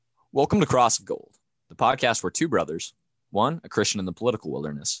Welcome to Cross of Gold, the podcast where two brothers, one a Christian in the political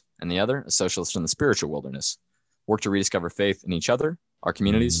wilderness, and the other a socialist in the spiritual wilderness, work to rediscover faith in each other, our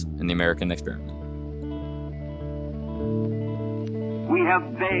communities, and the American experiment. We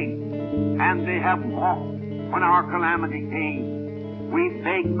have begged, and they have walked when our calamity came. We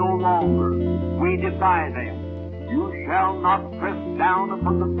beg no longer. We defy them. You shall not press down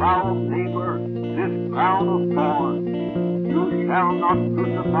upon the brow of labor this crown of thorns. You shall not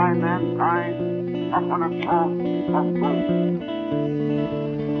crucify mankind upon a cross of gold.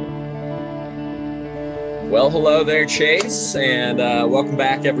 Well, hello there, Chase, and welcome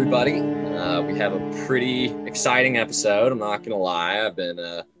back, everybody. We have a pretty exciting episode. I'm not going to lie. I've been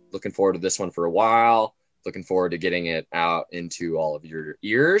looking forward to this one for a while, looking forward to getting it out into all of your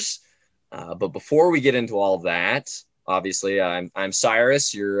ears. But before we get into all of that, obviously, I'm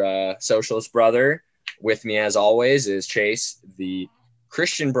Cyrus, your socialist brother. With me, as always, is Chase, the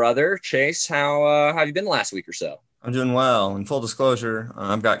Christian brother. Chase, how have you been the last week or so? I'm doing well. In full disclosure,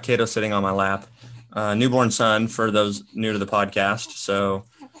 I've got Cato sitting on my lap, newborn son for those new to the podcast. So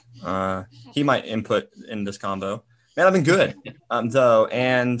he might input in this combo. Man, I've been good, though.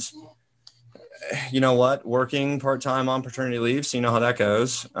 And you know what? Working part-time on paternity leave, so you know how that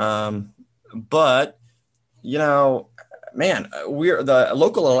goes. But, you know, man, the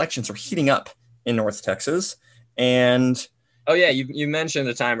local elections are heating up in North Texas. And oh yeah, you mentioned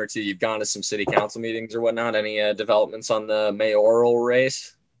a time or two you've gone to some city council meetings or whatnot. Any developments on the mayoral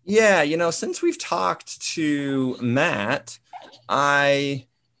race? Yeah, you know, since we've talked to Matt, I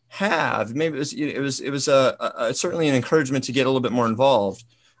have maybe it was certainly an encouragement to get a little bit more involved.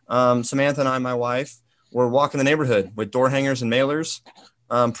 Samantha and I, my wife, were walking the neighborhood with door hangers and mailers,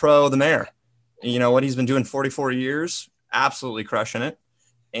 pro the mayor. You know what he's been doing 44 years, absolutely crushing it,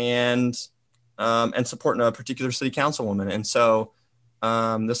 and supporting a particular city councilwoman. And so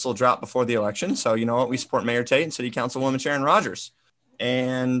this will drop before the election. So you know what, we support Mayor Tate and City Councilwoman Sharon Rogers.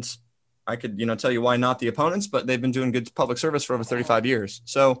 And I could, tell you why not the opponents, but they've been doing good public service for over 35 years.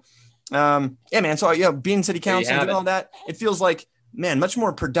 So yeah, man. So being city council and doing all that, it feels like, man, much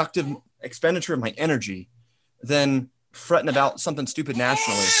more productive expenditure of my energy than fretting about something stupid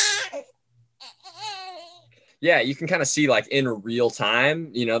nationally. Yeah, you can kind of see like in real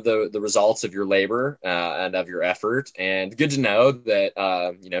time, the results of your labor and of your effort. And good to know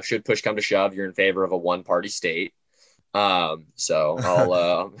that, should push come to shove, you're in favor of a one-party state. So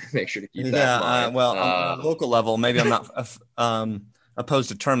I'll make sure to keep that in mind. On a local level, maybe I'm not opposed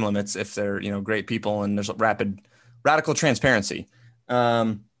to term limits if they're, great people and there's radical transparency.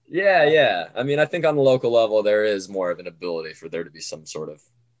 Yeah. I mean, I think on the local level, there is more of an ability for there to be some sort of,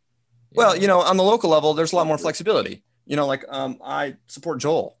 on the local level, there's a lot more flexibility. I support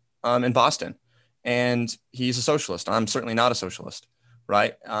Joel in Boston, and he's a socialist. I'm certainly not a socialist,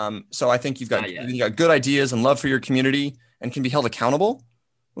 right? So I think you've got good ideas and love for your community and can be held accountable.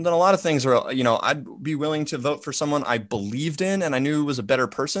 Well, then a lot of things are, I'd be willing to vote for someone I believed in and I knew was a better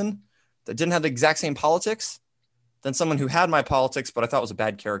person that didn't have the exact same politics than someone who had my politics, but I thought was a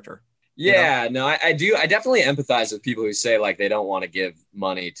bad character. Yeah, no, I do. I definitely empathize with people who say like they don't want to give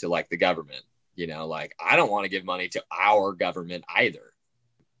money to like the government. Like I don't want to give money to our government either.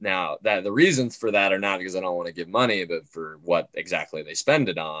 Now that the reasons for that are not because I don't want to give money, but for what exactly they spend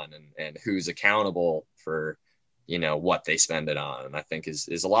it on and who's accountable for, what they spend it on. And I think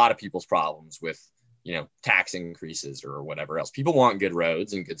is a lot of people's problems with, tax increases or whatever else. People want good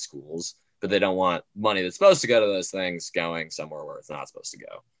roads and good schools, but they don't want money that's supposed to go to those things going somewhere where it's not supposed to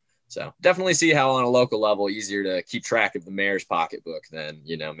go. So definitely see how on a local level, easier to keep track of the mayor's pocketbook than,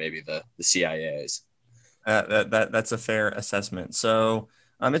 maybe the CIA's. That's a fair assessment. So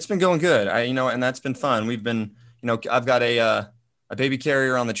it's been going good. And that's been fun. We've been, I've got a baby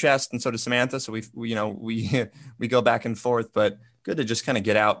carrier on the chest and so does Samantha. So we go back and forth, but good to just kind of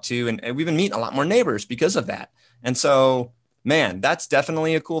get out too. And we've been meeting a lot more neighbors because of that. And so, man, that's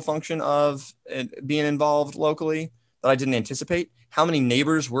definitely a cool function of being involved locally that I didn't anticipate. How many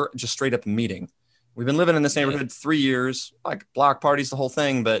neighbors were just straight up meeting. We've been living in this neighborhood 3 years, like block parties, the whole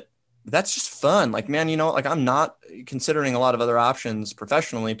thing, but that's just fun. Like, man, I'm not considering a lot of other options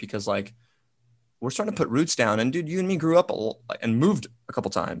professionally because like we're starting to put roots down and dude, you and me grew up and moved a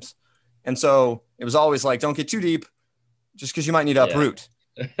couple times. And so it was always like, don't get too deep just because you might need to uproot.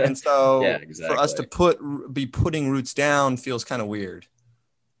 And so for us to be putting roots down feels kind of weird.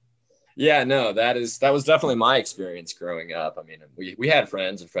 Yeah, no, that was definitely my experience growing up. I mean, we had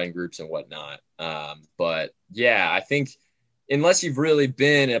friends and friend groups and whatnot. But yeah, I think unless you've really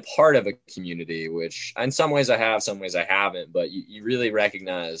been a part of a community, which in some ways I have, some ways I haven't, but you really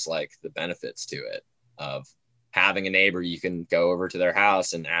recognize like the benefits to it of having a neighbor you can go over to their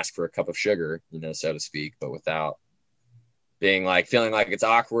house and ask for a cup of sugar, so to speak, but without being like feeling like it's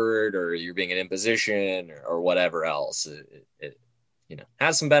awkward or you're being an imposition or whatever else. It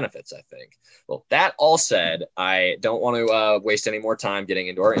has some benefits, I think. Well, that all said, I don't want to waste any more time getting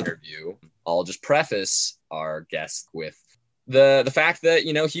into our interview. I'll just preface our guest with the fact that,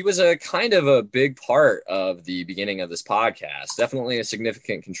 he was a kind of a big part of the beginning of this podcast, definitely a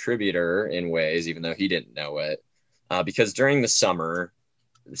significant contributor in ways, even though he didn't know it, because during the summer,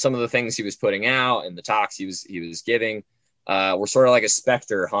 some of the things he was putting out and the talks he was giving were sort of like a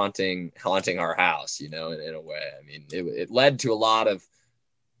specter haunting our house, in a way. I mean, it led to a lot of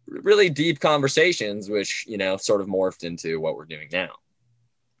really deep conversations, which, sort of morphed into what we're doing now.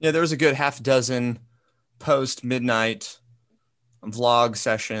 Yeah, there was a good half dozen post midnight vlog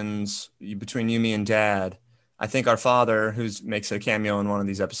sessions between you, me, and Dad. I think our father, who makes a cameo in one of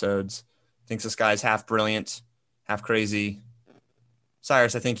these episodes, thinks this guy's half brilliant, half crazy.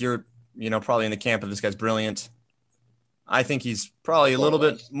 Cyrus, I think you're, probably in the camp of this guy's brilliant. I think he's probably a little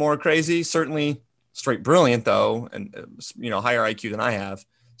bit more crazy, certainly straight brilliant though. And, higher IQ than I have.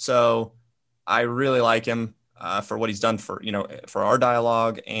 So I really like him for what he's done for our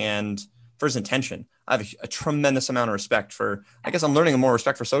dialogue and for his intention. I have a tremendous amount of respect for, I guess I'm learning more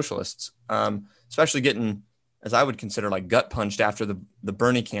respect for socialists, especially getting, as I would consider, like gut punched after the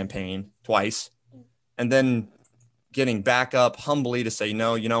Bernie campaign twice. And then getting back up humbly to say,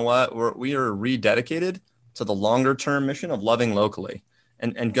 no, you know what, we are rededicated to the longer term mission of loving locally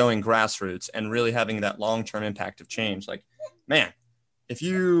and going grassroots and really having that long-term impact of change. Like, man, if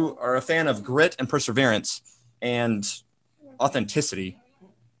you are a fan of grit and perseverance and authenticity,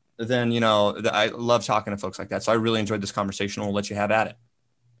 then, I love talking to folks like that. So I really enjoyed this conversation. We'll let you have at it.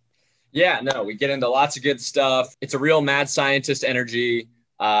 Yeah, no, we get into lots of good stuff. It's a real mad scientist energy,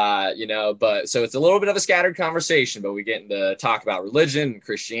 but so it's a little bit of a scattered conversation, but we get into talk about religion and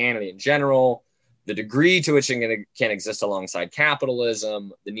Christianity in general, the degree to which it can exist alongside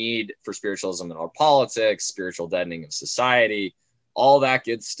capitalism, the need for spiritualism in our politics, spiritual deadening of society, all that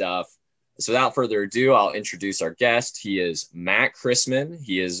good stuff. So without further ado, I'll introduce our guest. He is Matt Christman.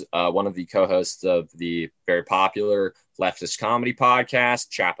 He is one of the co-hosts of the very popular leftist comedy podcast,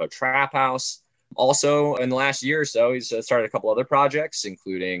 Chapo Trap House. Also, in the last year or so, he's started a couple other projects,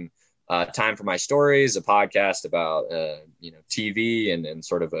 including Time for My Stories, a podcast about TV and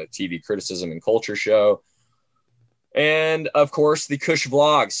sort of a TV criticism and culture show. And, of course, the Kush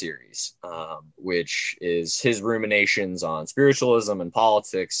Vlog series, which is his ruminations on spiritualism and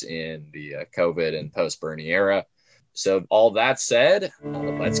politics in the COVID and post-Bernie era. So all that said,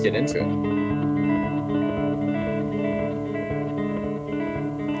 let's get into it.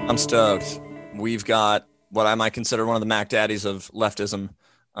 I'm stoked. We've got what I might consider one of the Mac Daddies of leftism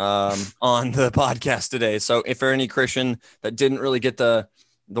on the podcast today. So if you're any Christian that didn't really get the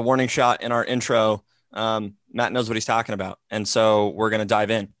warning shot in our intro, Matt knows what he's talking about. And so we're going to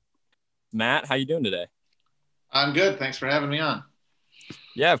dive in. Matt, how you doing today? I'm good. Thanks for having me on.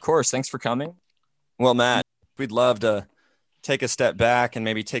 Yeah, of course. Thanks for coming. Well, Matt, we'd love to take a step back and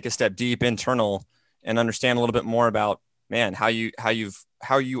maybe take a step deep internal and understand a little bit more about, man, how you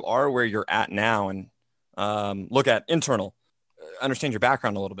are where you're at now and look at internal, understand your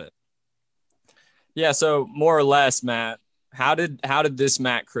background a little bit. Yeah. So more or less, Matt, how did this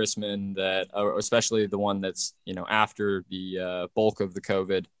Matt Christman that, or especially the one that's, after the bulk of the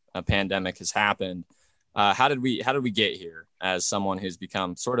COVID pandemic has happened, how did we get here as someone who's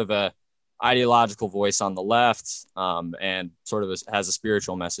become sort of a ideological voice on the left and sort of has a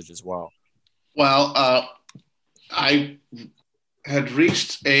spiritual message as well? Well, I had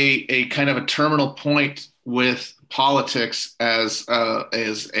reached a kind of a terminal point with politics as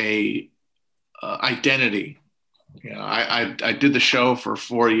a identity. I did the show for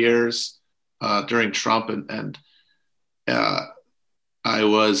 4 years during Trump, and I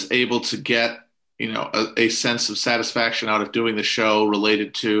was able to get a sense of satisfaction out of doing the show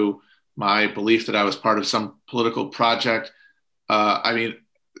related to my belief that I was part of some political project.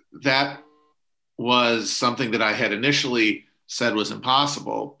 That was something that I had initially said was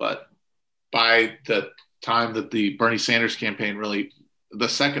impossible, but by the time that the Bernie Sanders campaign the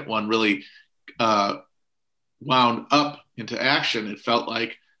second one really wound up into action, it felt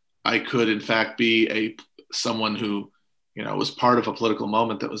like I could in fact be someone who, was part of a political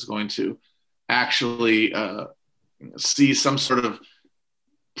moment that was going to actually see some sort of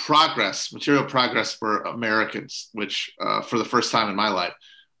material progress for Americans, which for the first time in my life,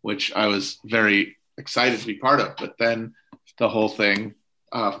 which I was very excited to be part of. But then the whole thing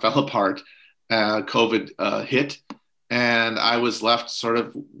fell apart. COVID hit, and I was left sort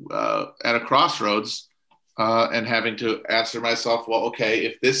of at a crossroads and having to answer myself, well,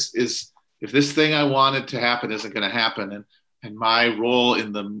 okay, if this thing I wanted to happen isn't going to happen, and my role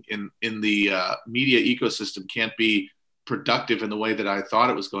in the media ecosystem can't be productive in the way that I thought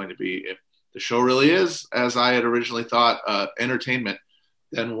it was going to be, if the show really is, as I had originally thought, entertainment,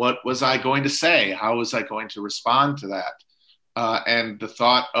 then what was I going to say? How was I going to respond to that? And the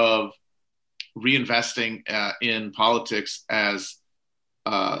thought of reinvesting in politics as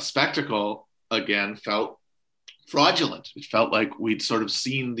a spectacle again felt fraudulent. It felt like we'd sort of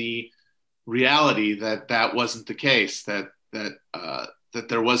seen the reality that wasn't the case, that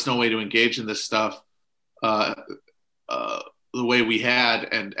there was no way to engage in this stuff the way we had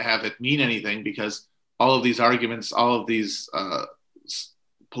and have it mean anything, because all of these arguments, all of these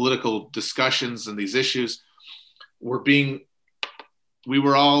political discussions and these issues we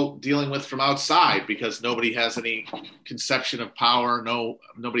were all dealing with from outside, because nobody has any conception of power.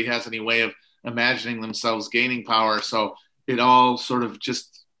 Nobody has any way of imagining themselves gaining power. So it all sort of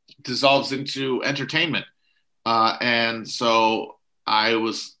just dissolves into entertainment. And so I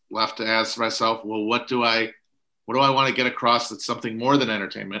was left to ask myself, well, what do I want to get across that's something more than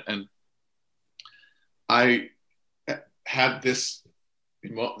entertainment? And I had this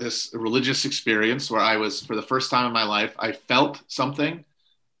religious experience where I was, for the first time in my life, I felt something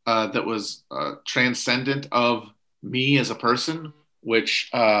that was transcendent of me as a person, which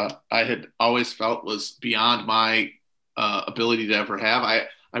I had always felt was beyond my ability to ever have.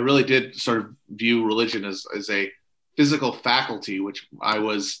 I really did sort of view religion as a physical faculty, which I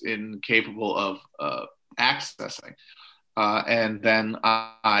was incapable of accessing. And then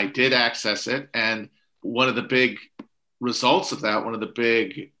I did access it. And one of the big results of that, one of the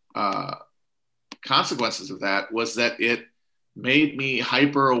big consequences of that, was that it made me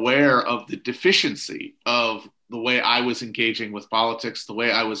hyper aware of the deficiency of the way I was engaging with politics, the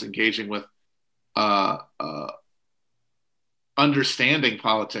way I was engaging with understanding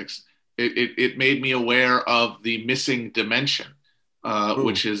politics. It made me aware of the missing dimension,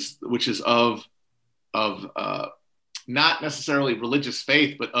 which is of not necessarily religious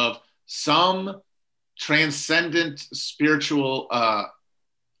faith, but of some transcendent spiritual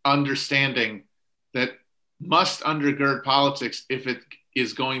understanding that must undergird politics if it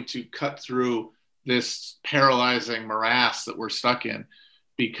is going to cut through this paralyzing morass that we're stuck in.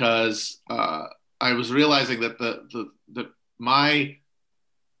 Because I was realizing that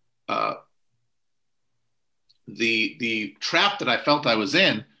the trap that I felt I was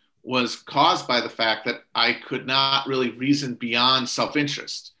in was caused by the fact that I could not really reason beyond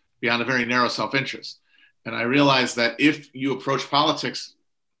self-interest, beyond a very narrow self-interest. And I realized that if you approach politics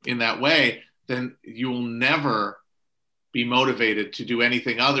in that way, then you will never be motivated to do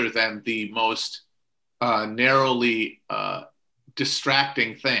anything other than the most narrowly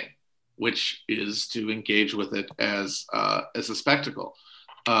distracting thing, which is to engage with it as a spectacle.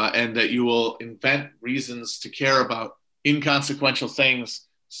 And that you will invent reasons to care about inconsequential things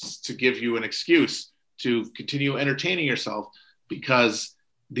to give you an excuse to continue entertaining yourself, because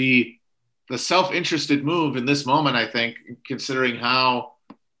the self-interested move in this moment, I think, considering how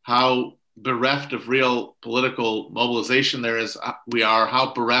bereft of real political mobilization we are,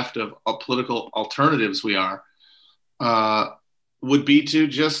 how bereft of political alternatives we are, would be to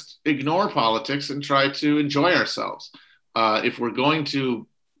just ignore politics and try to enjoy ourselves. If we're going to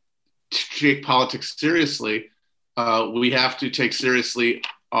take politics seriously, we have to take seriously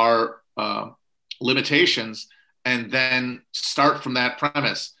our limitations, and then start from that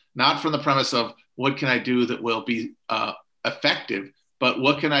premise, not from the premise of what can I do that will be effective, but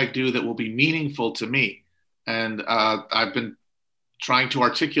what can I do that will be meaningful to me? And I've been trying to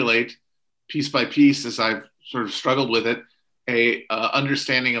articulate piece by piece, as I've sort of struggled with it, a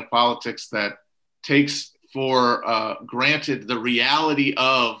understanding of politics that takes for granted the reality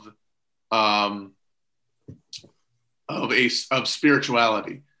of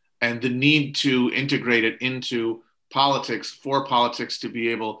spirituality, and the need to integrate it into politics for politics to be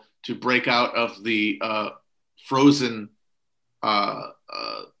able to break out of the frozen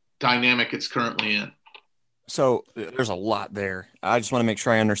dynamic it's currently in. So there's a lot there. I just want to make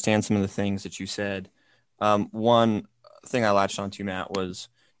sure I understand some of the things that you said. One thing I latched onto, Matt, was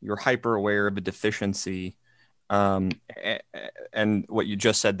you're hyper aware of a deficiency. And what you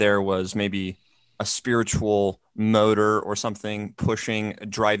just said there was maybe a spiritual motor or something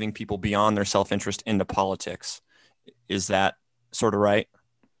driving people beyond their self-interest into politics. Is that sort of right?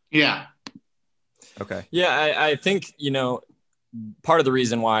 Yeah. Okay. Yeah, I think, part of the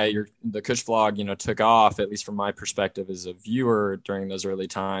reason why the Kush vlog, took off, at least from my perspective as a viewer during those early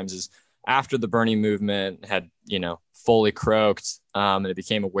times, is after the Bernie movement had, fully croaked, and it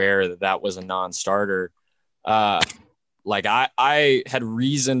became aware that was a non-starter. Like I had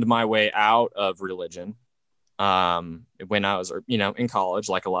reasoned my way out of religion when I was, in college,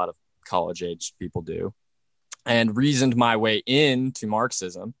 like a lot of college age people do, and reasoned my way into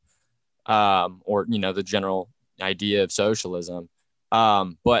Marxism, or, the general idea of socialism.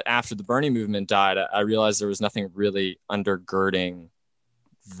 But after the Bernie movement died, I realized there was nothing really undergirding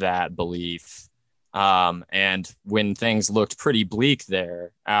that belief. And when things looked pretty bleak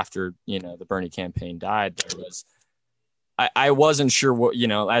there after, the Bernie campaign died, I wasn't sure what,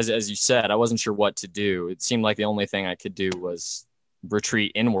 as you said, I wasn't sure what to do. It seemed like the only thing I could do was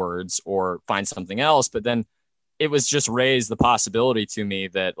retreat inwards or find something else. But then it was just raised the possibility to me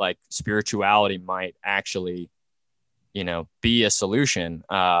that like spirituality might actually, be a solution,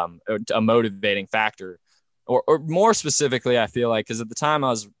 a motivating factor, or more specifically, I feel like, because at the time I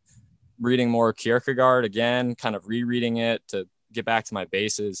was reading more Kierkegaard again, kind of rereading it to get back to my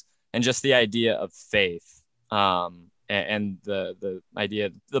bases, and just the idea of faith, and the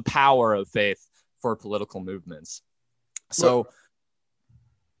idea, the power of faith for political movements. So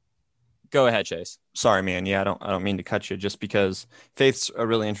go ahead, Chase. Sorry, man. Yeah, I don't mean to cut you, just because faith's a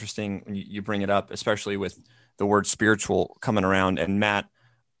really interesting when you bring it up, especially with the word spiritual coming around. And Matt,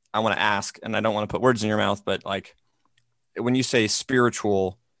 I want to ask, and I don't want to put words in your mouth, but like when you say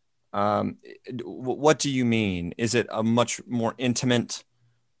spiritual, what do you mean? Is it a much more intimate,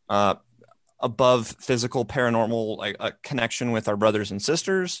 above physical, paranormal, like a connection with our brothers and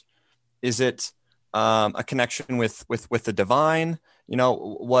sisters? Is it a connection with the divine?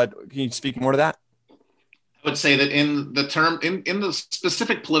 What can you speak more to that? I would say that in the term, in the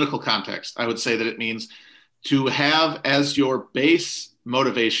specific political context, I would say that it means to have as your base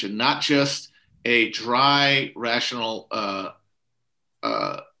motivation, not just a dry, rational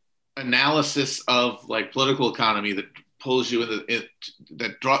analysis of like political economy that pulls you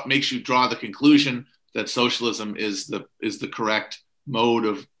makes you draw the conclusion that socialism is the correct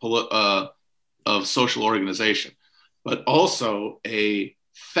mode of social organization, but also a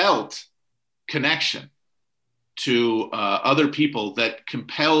felt connection to other people that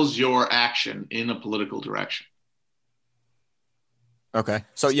compels your action in a political direction. Okay.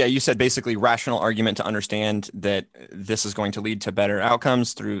 So yeah, you said basically rational argument to understand that this is going to lead to better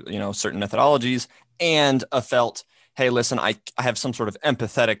outcomes through, certain methodologies, and a felt, hey, listen, I have some sort of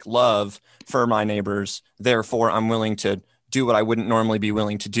empathetic love for my neighbors. Therefore, I'm willing to do what I wouldn't normally be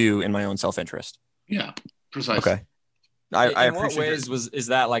willing to do in my own self-interest. Yeah, precisely. Okay. In what ways is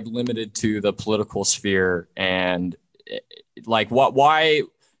that like limited to the political sphere, and like why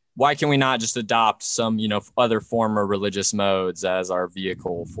can we not just adopt some other form of religious modes as our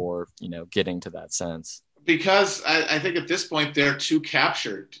vehicle for getting to that sense? Because I think at this point they're too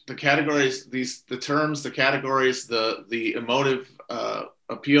captured. The categories, the terms, the categories, the emotive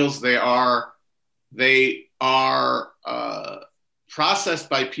appeals, they are processed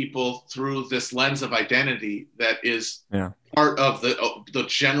by people through this lens of identity that is part of the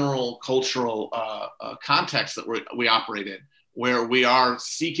general cultural context that we operate in, where we are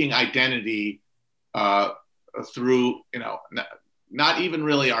seeking identity through, not even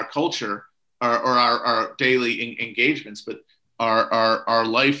really our culture or our daily engagements, but our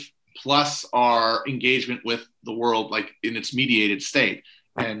life plus our engagement with the world, like in its mediated state.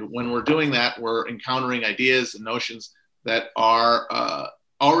 And when we're doing that, we're encountering ideas and notions that are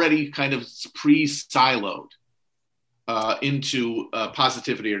already kind of pre-siloed into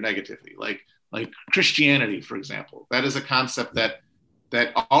positivity or negativity, like Christianity, for example. That is a concept that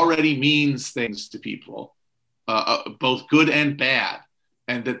already means things to people, both good and bad,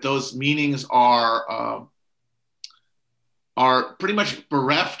 and that those meanings are pretty much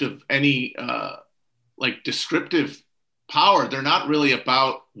bereft of any like descriptive power. They're not really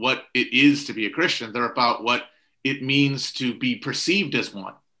about what it is to be a Christian. They're about what it means to be perceived as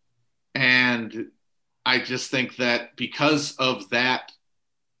one. And I just think that because of that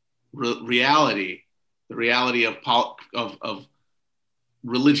reality, the reality of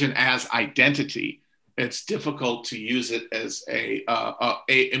religion as identity, it's difficult to use it as a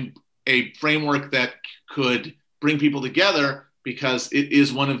framework that could bring people together, because it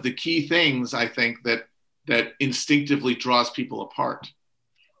is one of the key things, I think, that instinctively draws people apart.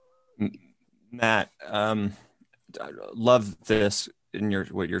 Matt, I love this in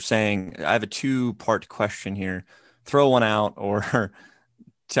what you're saying. I have a 2-part question here. Throw one out, or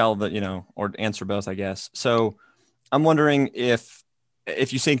tell or answer both, I guess. So I'm wondering if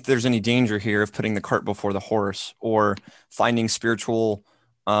you think there's any danger here of putting the cart before the horse, or finding spiritual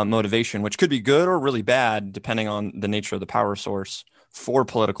motivation, which could be good or really bad, depending on the nature of the power source, for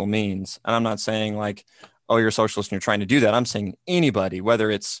political means. And I'm not saying like, oh, you're a socialist and you're trying to do that. I'm saying anybody, whether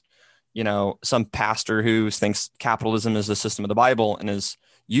it's some pastor who thinks capitalism is the system of the Bible and is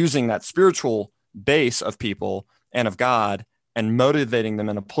using that spiritual base of people and of God and motivating them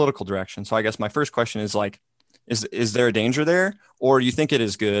in a political direction. So I guess my first question is like, is there a danger there, or you think it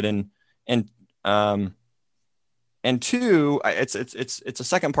is good? And two, it's a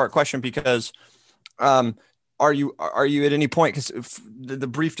second part question because are you at any point, because the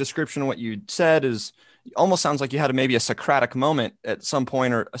brief description of what you said is almost sounds like you had maybe a Socratic moment at some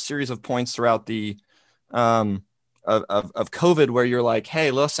point, or a series of points throughout the of COVID where you're like,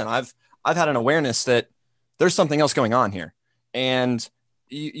 hey, listen, I've had an awareness that there's something else going on here, and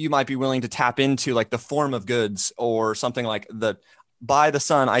you might be willing to tap into like the form of goods or something like by the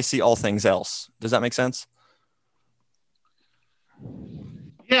sun I see all things else. Does that make sense?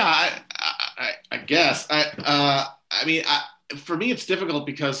 Yeah, I guess. For me, it's difficult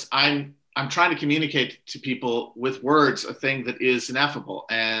because I'm trying to communicate to people with words a thing that is ineffable,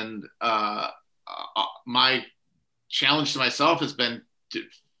 and my challenge to myself has been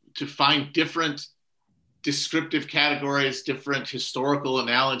to find different descriptive categories, different historical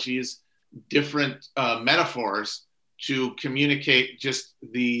analogies, different metaphors to communicate just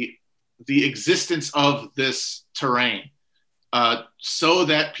the existence of this terrain. So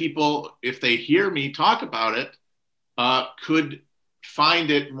that people, if they hear me talk about it, could find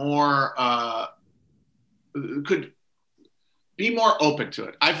it more, could be more open to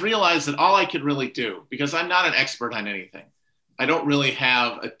it. I've realized that all I can really do, because I'm not an expert on anything, I don't really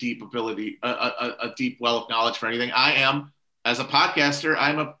have a deep ability, a deep well of knowledge for anything. I am, as a podcaster,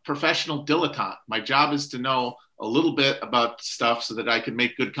 I'm a professional dilettante. My job is to know a little bit about stuff so that I can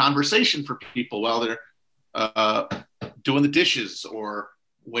make good conversation for people while they're doing the dishes or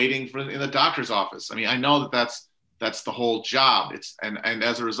waiting in the doctor's office. I mean, I know that's the whole job. And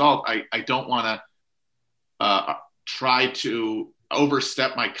as a result, I don't want to try to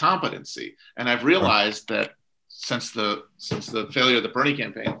overstep my competency. And I've realized that since the failure of the Bernie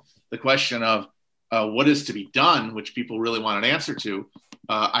campaign, the question of what is to be done, which people really want an answer to,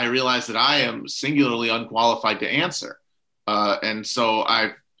 I realized that I am singularly unqualified to answer. And so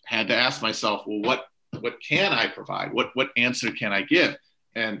I've had to ask myself, well, what can I provide? What answer can I give?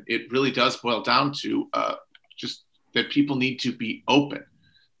 And it really does boil down to just that people need to be open,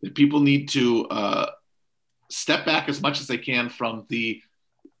 that people need to step back as much as they can from the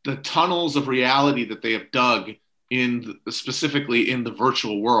tunnels of reality that they have dug specifically in the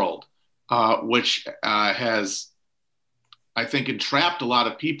virtual world, which has, I think, entrapped a lot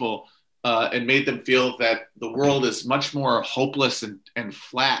of people and made them feel that the world is much more hopeless and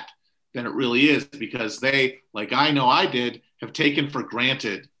flat than it really is, because they, like I know I did, have taken for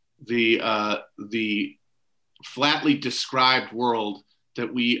granted the flatly described world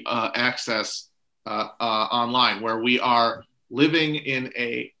that we access online, where we are living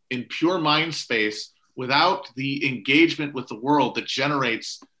in pure mind space without the engagement with the world that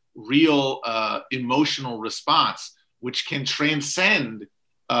generates real emotional response, which can transcend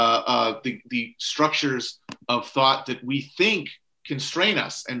the structures of thought that we think constrain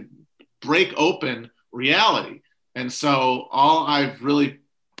us and break open reality. And so what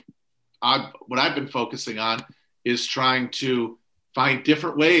I've been focusing on is trying to find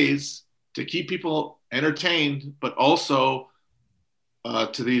different ways to keep people entertained, but also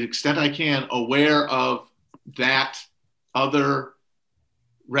to the extent I can, aware of that other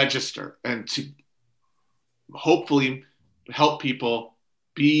register, and to hopefully help people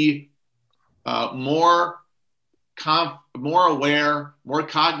be more aware, more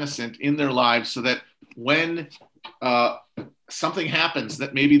cognizant in their lives, so that when something happens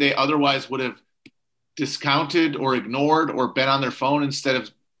that maybe they otherwise would have discounted or ignored or been on their phone instead of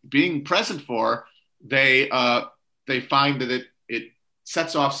being present for, they find that it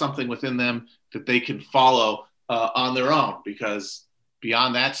sets off something within them that they can follow on their own, because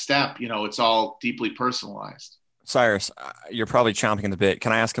beyond that step, it's all deeply personalized. Cyrus, you're probably chomping in the bit.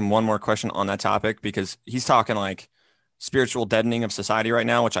 Can I ask him one more question on that topic? Because he's talking like spiritual deadening of society right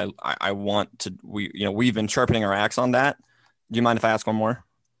now, which I want to, we've been sharpening our axe on that. Do you mind if I ask one more?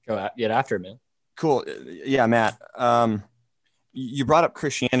 Get after it, man. Cool. Yeah, Matt. You brought up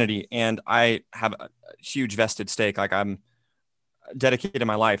Christianity, and I have a huge vested stake. Like, I'm dedicated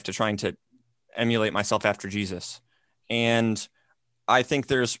my life to trying to emulate myself after Jesus. And I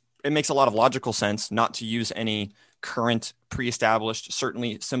think it makes a lot of logical sense not to use any current pre-established,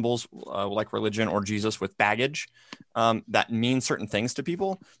 certainly symbols like religion or Jesus with baggage that mean certain things to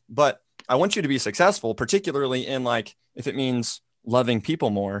people. But I want you to be successful, particularly in like, if it means loving people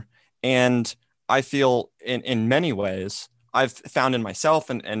more. And I feel in many ways, I've found in myself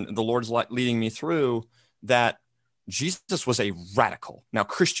and the Lord's leading me through that Jesus was a radical. Now,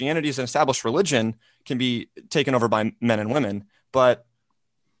 Christianity as an established religion can be taken over by men and women, but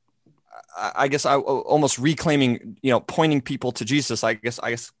I guess I almost reclaiming, pointing people to Jesus, I guess,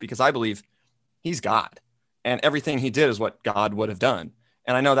 because I believe he's God and everything he did is what God would have done.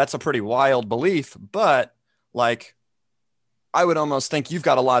 And I know that's a pretty wild belief, but like, I would almost think you've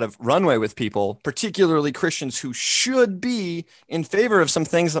got a lot of runway with people, particularly Christians who should be in favor of some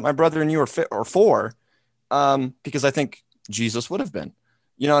things that my brother and you are for, because I think Jesus would have been.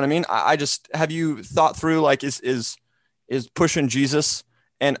 You know what I mean? I just, have you thought through, like, is pushing Jesus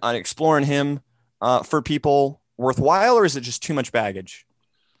and exploring him for people worthwhile, or is it just too much baggage?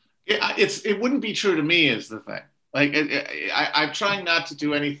 Yeah, it wouldn't be true to me is the thing. Like, I'm trying not to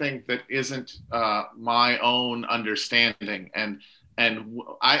do anything that isn't my own understanding, and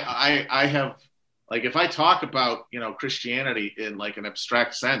I have, like, if I talk about Christianity in like an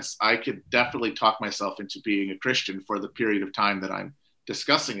abstract sense, I could definitely talk myself into being a Christian for the period of time that I'm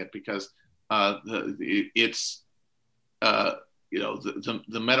discussing it, because it's the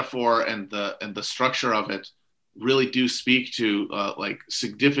metaphor and the structure of it really do speak to like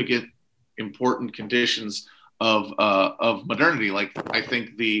significant, important conditions of modernity. Like, I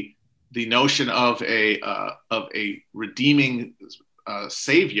think the notion of a redeeming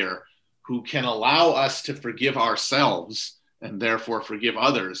savior who can allow us to forgive ourselves and therefore forgive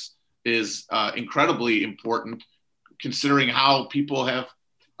others is incredibly important, considering how people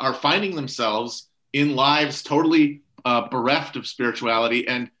are finding themselves in lives totally bereft of spirituality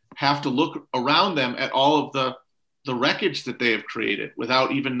and have to look around them at all of the wreckage that they have created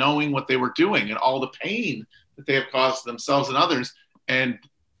without even knowing what they were doing, and all the pain that they have caused themselves and others. And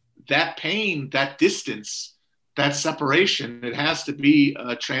that pain, that distance, that separation, it has to be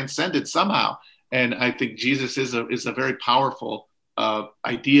transcended somehow. And I think Jesus is a very powerful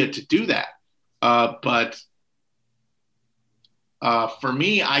idea to do that. But for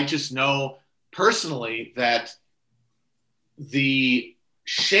me, I just know personally that the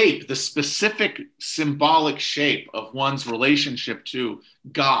specific symbolic shape of one's relationship to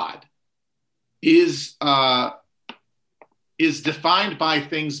God is defined by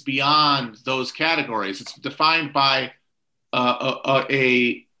things beyond those categories. It's defined by all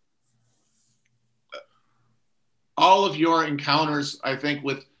of your encounters, I think,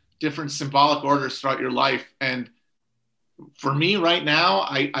 with different symbolic orders throughout your life. And for me right now,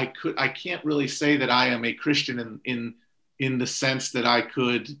 I can't really say that I am a Christian in the sense that I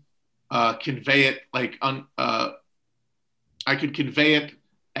could convey it I could convey it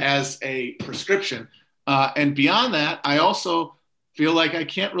as a prescription. And beyond that, I also feel like I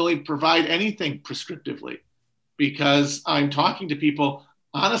can't really provide anything prescriptively, because I'm talking to people,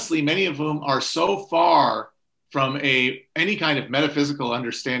 honestly, many of whom are so far from any kind of metaphysical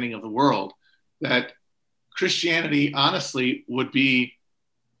understanding of the world that Christianity, honestly, would be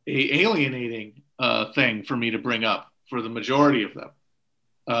an alienating thing for me to bring up for the majority of them,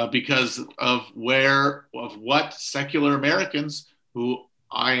 because of what secular Americans, who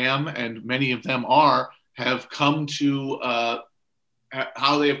I am and many of them have come to,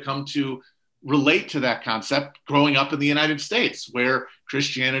 how they have come to relate to that concept growing up in the United States, where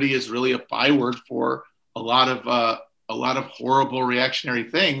Christianity is really a byword for a lot of horrible reactionary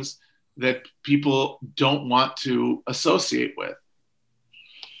things that people don't want to associate with.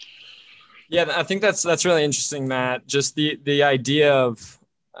 Yeah, I think that's really interesting, Matt. Just the idea of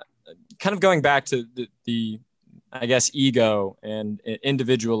kind of going back to the I guess, ego and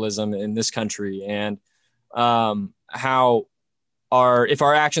individualism in this country, and how if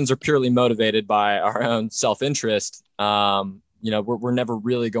our actions are purely motivated by our own self-interest, we're never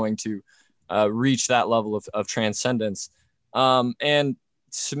really going to reach that level of transcendence. And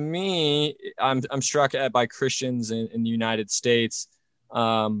to me, I'm struck by Christians in the United States,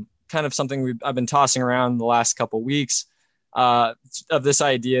 kind of something I've been tossing around the last couple of weeks, of this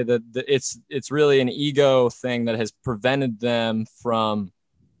idea that it's really an ego thing that has prevented them from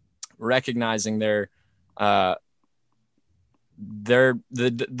recognizing the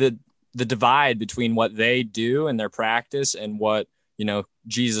divide between what they do and their practice and what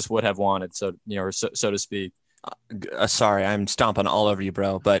Jesus would have wanted, so to speak. Sorry, I'm stomping all over you,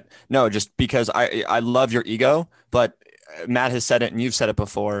 bro. But no, just because I love your ego, but Matt has said it and you've said it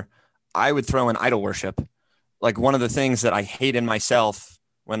before. I would throw in idol worship. Like, one of the things that I hate in myself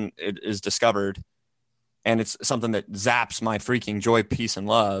when it is discovered, and it's something that zaps my freaking joy, peace, and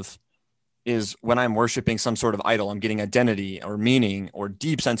love, is when I'm worshiping some sort of idol. I'm getting identity or meaning or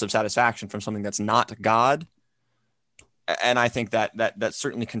deep sense of satisfaction from something that's not God. And I think that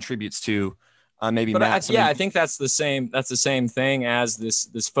certainly contributes to Maybe But Matt. I think that's the same. That's the same thing as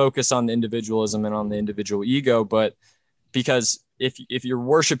this focus on the individualism and on the individual ego. But because if you're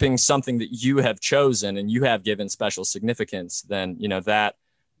worshiping something that you have chosen and you have given special significance, then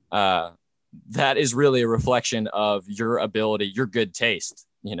that is really a reflection of your ability, your good taste,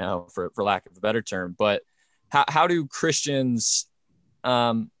 for lack of a better term. But how do Christians?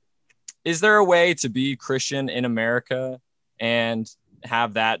 Is there a way to be Christian in America and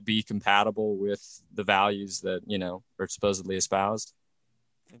have that be compatible with the values that are supposedly espoused?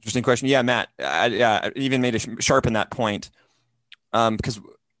 Interesting question. Yeah, Matt. I even made a sharpen that point, because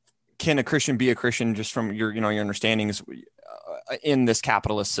can a Christian be a Christian just from your understandings in this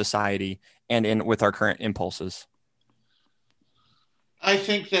capitalist society and with our current impulses? I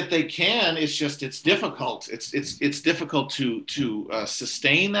think that they can. It's just it's difficult. It's difficult to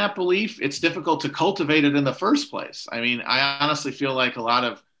sustain that belief. It's difficult to cultivate it in the first place. I mean, I honestly feel like a lot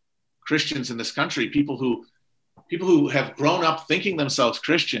of Christians in this country, people who have grown up thinking themselves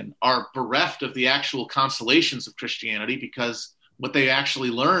Christian, are bereft of the actual consolations of Christianity because what they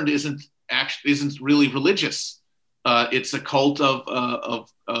actually learned isn't really religious. It's a cult of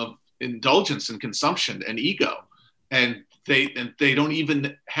indulgence and consumption and ego, and they don't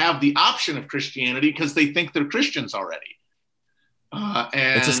even have the option of Christianity because they think they're Christians already.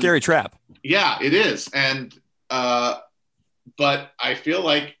 And it's a scary trap. Yeah, it is. And but I feel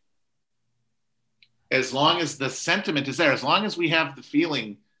like as long as the sentiment is there, as long as we have the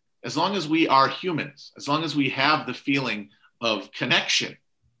feeling, as long as we are humans, as long as we have the feeling of connection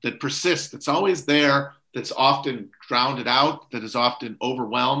that persists, that's always there, that's often drowned out, that is often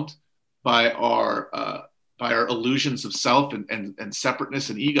overwhelmed by our illusions of self and separateness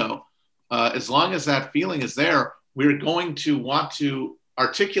and ego, as long as that feeling is there, we're going to want to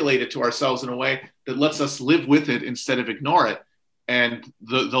articulate it to ourselves in a way that lets us live with it instead of ignore it. And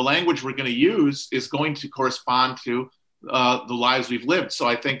the language we're going to use is going to correspond to the lives we've lived. So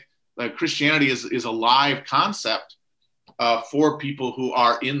I think that Christianity is a live concept for people who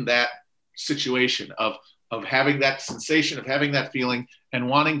are in that situation of having that sensation, of having that feeling, and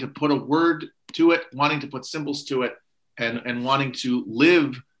wanting to put a word to it, wanting to put symbols to it, and wanting to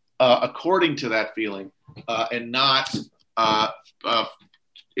live according to that feeling, and not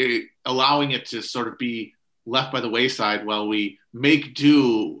allowing it to sort of be left by the wayside while we make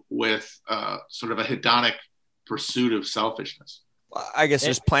do with sort of a hedonic pursuit of selfishness. I guess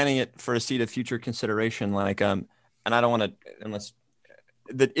just planting it for a seed of future consideration, and I don't want to, unless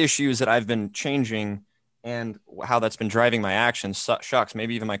the issues that I've been changing and how that's been driving my actions, shucks,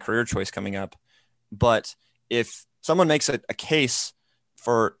 maybe even my career choice coming up. But if someone makes a case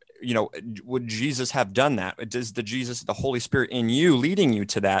for, would Jesus have done that? Does the Holy Spirit in you leading you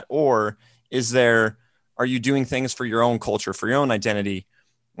to that? Or are you doing things for your own culture, for your own identity?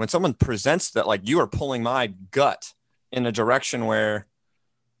 When someone presents that, like, you are pulling my gut in a direction where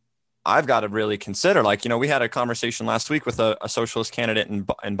I've got to really consider, we had a conversation last week with a socialist candidate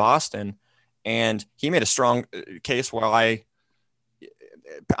in Boston, and he made a strong case while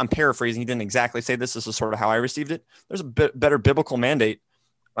I'm paraphrasing. He didn't exactly say this. This is sort of how I received it. There's a better biblical mandate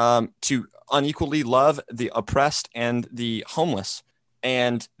to unequally love the oppressed and the homeless.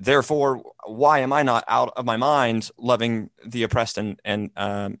 And therefore, why am I not out of my mind loving the oppressed and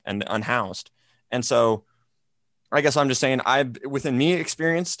unhoused? And so I guess I'm just saying I've, within me,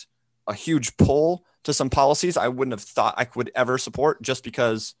 experienced a huge pull to some policies I wouldn't have thought I could ever support, just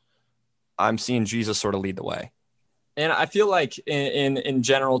because I'm seeing Jesus sort of lead the way. And I feel like in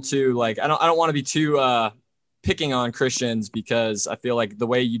general too, like I don't want to be too picking on Christians, because I feel like the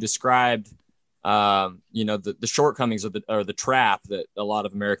way you described, the shortcomings of the trap that a lot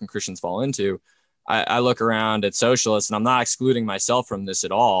of American Christians fall into. I look around at socialists, and I'm not excluding myself from this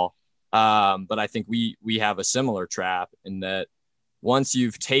at all. But I think we have a similar trap in that once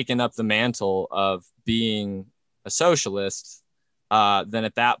you've taken up the mantle of being a socialist, then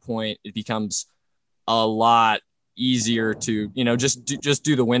at that point it becomes a lot easier to just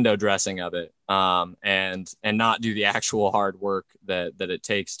do the window dressing of it, and not do the actual hard work that it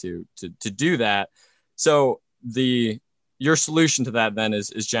takes to do that. So your solution to that then is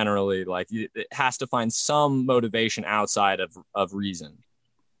generally like it has to find some motivation outside of reason.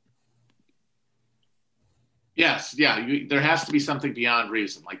 Yes, yeah, there has to be something beyond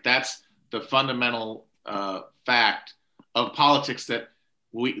reason. Like, that's the fundamental fact of politics that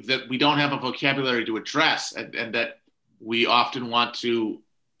we don't have a vocabulary to address, and that we often want to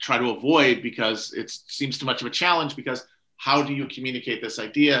try to avoid because it seems too much of a challenge. Because how do you communicate this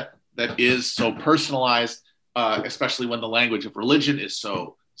idea that is so personalized, especially when the language of religion is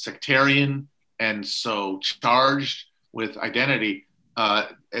so sectarian and so charged with identity,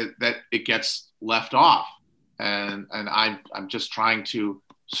 that it gets left off. And I'm just trying to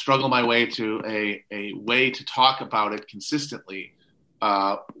struggle my way to a way to talk about it consistently,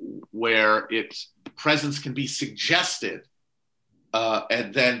 where its presence can be suggested,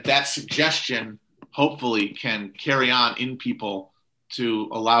 and then that suggestion hopefully can carry on in people to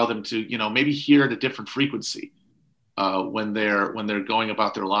allow them to, maybe hear at a different frequency when they're going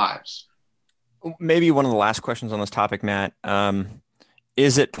about their lives. Maybe one of the last questions on this topic, Matt.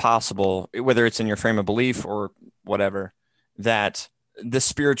 Is it possible, whether it's in your frame of belief or whatever, that the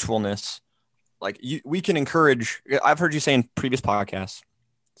spiritualness, we can encourage? I've heard you say in previous podcasts,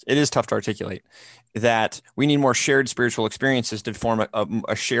 it is tough to articulate, that we need more shared spiritual experiences to form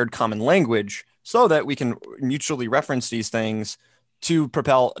a shared common language so that we can mutually reference these things to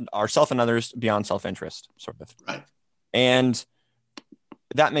propel ourselves and others beyond self-interest, sort of. Right. And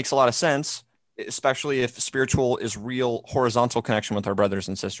that makes a lot of sense, especially if spiritual is real horizontal connection with our brothers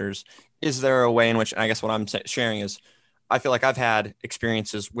and sisters. Is there a way in which, and I guess what I'm sharing is, I feel like I've had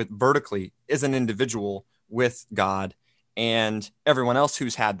experiences with vertically as an individual with God, and everyone else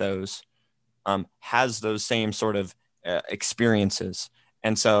who's had those has those same sort of experiences.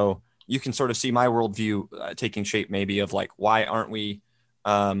 And so you can sort of see my worldview taking shape, maybe, of why aren't we,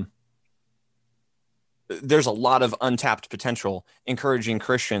 there's a lot of untapped potential encouraging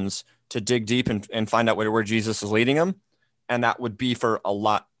Christians to dig deep and find out where Jesus is leading them. And that would be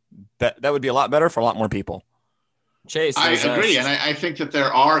that would be a lot better for a lot more people. Chase, I agree. And I think that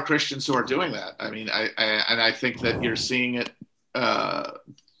there are Christians who are doing that. I mean, I think that you're seeing it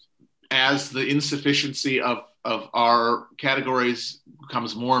as the insufficiency of our categories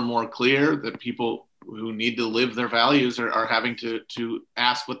becomes more and more clear, that people who need to live their values are having to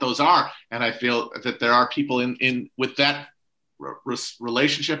ask what those are. And I feel that there are people in with that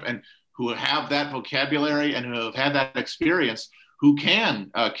relationship and who have that vocabulary and who have had that experience, who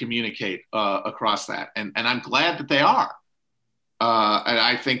can communicate across that. And I'm glad that they are. And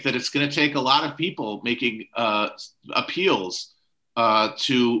I think that it's going to take a lot of people making appeals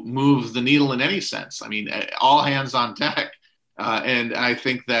to move the needle in any sense. I mean, all hands on deck. And I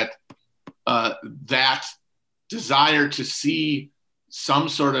think that that desire to see some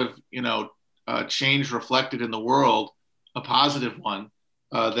sort of, change reflected in the world, a positive one,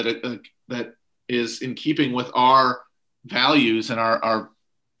 that is in keeping with our values and our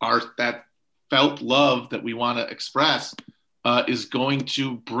that felt love that we want to express, is going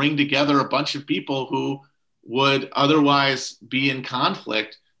to bring together a bunch of people who would otherwise be in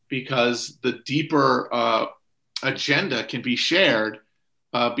conflict, because the deeper agenda can be shared,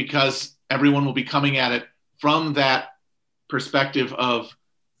 because everyone will be coming at it from that perspective of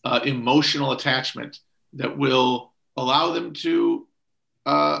emotional attachment that will allow them to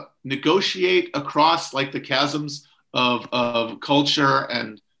negotiate across the chasms of culture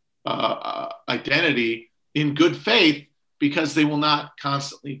and identity in good faith, because they will not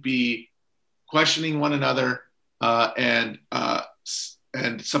constantly be questioning one another and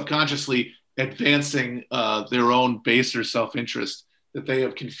subconsciously advancing their own baser self-interest that they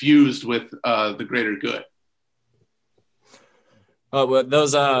have confused with the greater good. Well,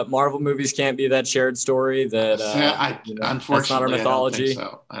 those Marvel movies can't be that shared story that unfortunately, that's not our mythology.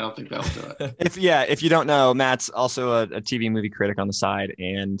 I don't think that'll do it. If you don't know, Matt's also a TV movie critic on the side,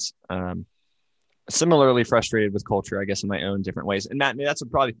 and similarly frustrated with culture, I guess, in my own different ways. And Matt, that's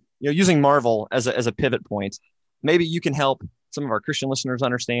probably, using Marvel as a pivot point, maybe you can help some of our Christian listeners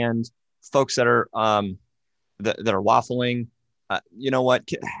understand, folks that are that are waffling.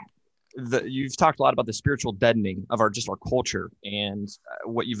 You've talked a lot about the spiritual deadening of our culture and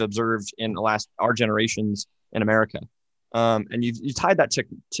what you've observed in our generations in America. And you tied that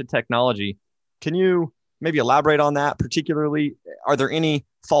to technology. Can you maybe elaborate on that? Particularly, are there any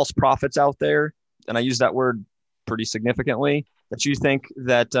false prophets out there? And I use that word pretty significantly, that you think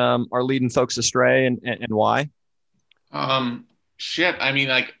that are leading folks astray, and why? I mean,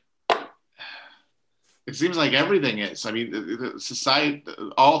 it seems like everything is. I mean, the society,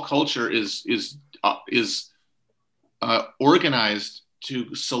 all culture is organized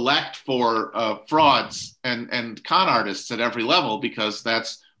to select for frauds and con artists at every level, because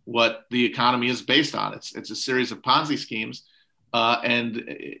that's what the economy is based on. It's a series of Ponzi schemes, and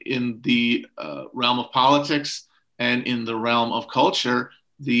in the realm of politics and in the realm of culture,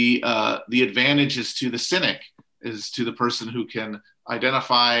 the advantage is to the cynic, is to the person who can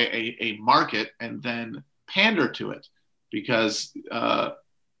identify a market and then pander to it, because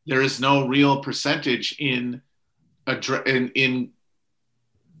there is no real percentage in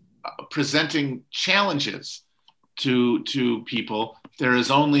presenting challenges to people. There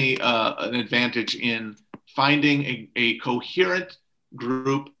is only an advantage in finding a coherent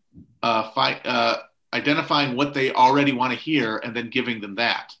group identifying what they already want to hear and then giving them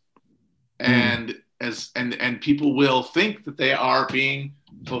that. And and people will think that they are being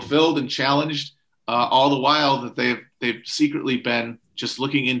fulfilled and challenged, all the while that they've secretly been just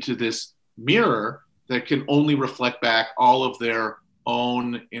looking into this mirror that can only reflect back all of their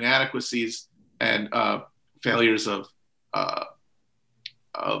own inadequacies and failures of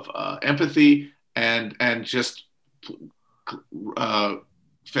empathy and just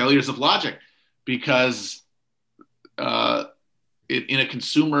failures of logic, because in a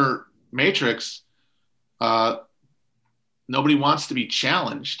consumer matrix, nobody wants to be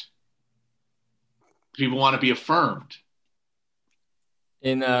challenged. People want to be affirmed.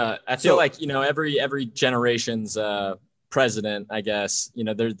 I feel like, every generation's president, I guess,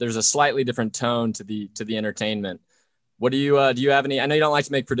 there's a slightly different tone to the entertainment. What do you have any? I know you don't like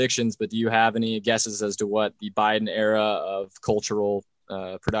to make predictions, but do you have any guesses as to what the Biden era of cultural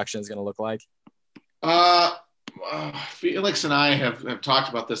production is going to look like? Felix and I have talked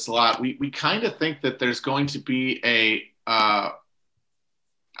about this a lot. We kind of think that there's going to be a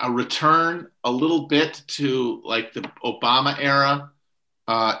return a little bit to like the Obama era,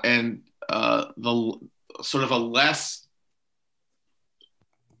 and the sort of a less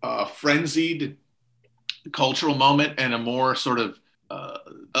frenzied cultural moment, and a more sort of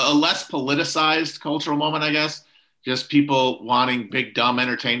a less politicized cultural moment, I guess. Just people wanting big dumb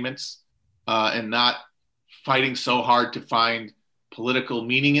entertainments, and not fighting so hard to find political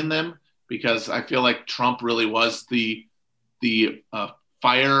meaning in them, because I feel like Trump really was the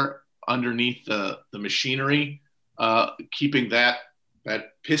fire underneath the machinery, keeping that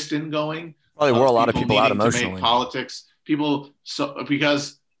piston going. Probably wore a lot of people out emotionally. To make politics,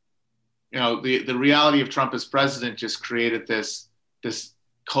 because the reality of Trump as president just created this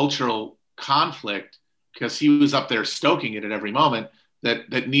cultural conflict, because he was up there stoking it at every moment,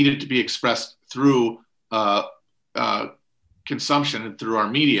 that needed to be expressed through consumption and through our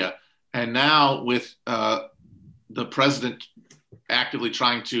media. And now with the president actively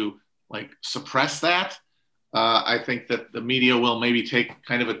trying to suppress that, I think that the media will maybe take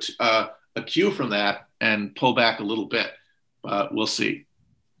kind of a cue from that and pull back a little bit. But we'll see.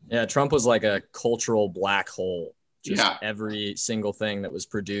 Yeah, Trump was like a cultural black hole. Every single thing that was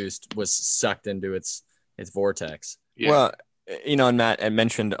produced was sucked into its vortex. Yeah. Well, and Matt had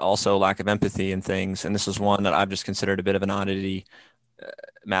mentioned also lack of empathy and things, and this is one that I've just considered a bit of an oddity.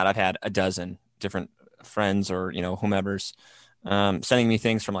 Matt, I've had a dozen different friends or whomever's sending me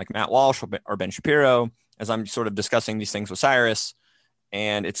things from like Matt Walsh or Ben Shapiro as I'm sort of discussing these things with Cyrus,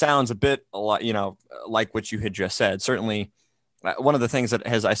 and it sounds a bit like what you had just said. Certainly, one of the things that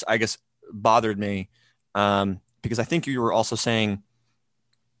has I guess bothered me, because I think you were also saying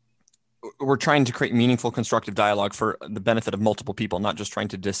we're trying to create meaningful, constructive dialogue for the benefit of multiple people, not just trying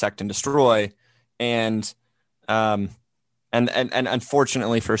to dissect and destroy. And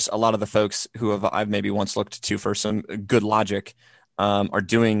unfortunately for a lot of the folks who I've maybe once looked to for some good logic, are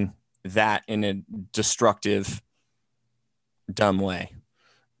doing that in a destructive, dumb way.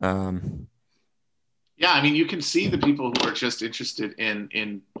 Yeah, I mean, you can see the people who are just interested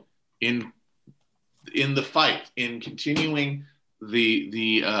in the fight, in continuing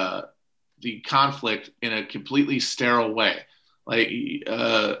the conflict in a completely sterile way.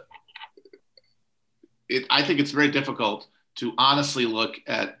 I think it's very difficult to honestly look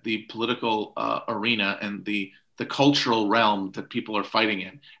at the political arena and the cultural realm that people are fighting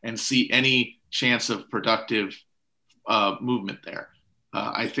in and see any chance of productive movement there.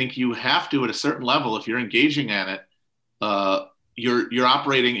 I think you have to, at a certain level, if you're engaging in it, you're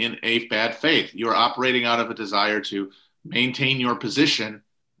operating in a bad faith. You're operating out of a desire to maintain your position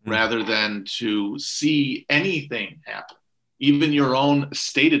rather than to see anything happen, even your own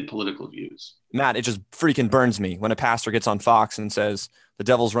stated political views. Matt, it just freaking burns me when a pastor gets on Fox and says the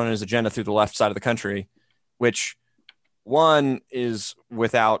devil's running his agenda through the left side of the country, which one is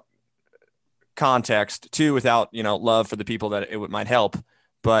without context, two, without love for the people that it might help,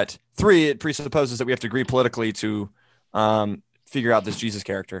 but three, it presupposes that we have to agree politically to figure out this Jesus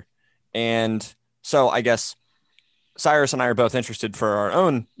character. And so I guess Cyrus and I are both interested for our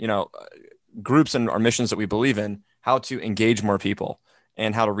own groups and our missions that we believe in, how to engage more people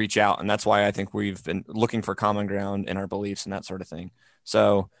and how to reach out. And that's why I think we've been looking for common ground in our beliefs and that sort of thing.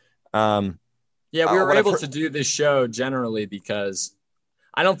 So we were able to do this show generally because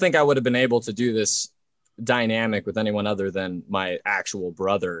I don't think I would have been able to do this dynamic with anyone other than my actual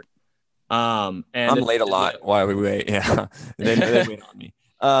brother. And I'm late a lot while we wait. Yeah. they wait on me.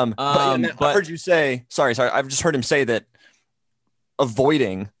 But I heard you say, sorry. I've just heard him say that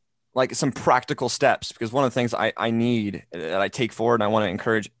avoiding like some practical steps, because one of the things I need that I take forward and I want to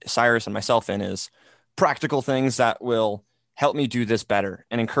encourage Cyrus and myself in is practical things that will help me do this better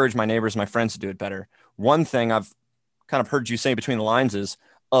and encourage my neighbors, my friends to do it better. One thing I've kind of heard you say between the lines is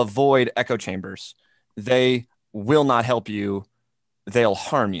avoid echo chambers. They will not help you. They'll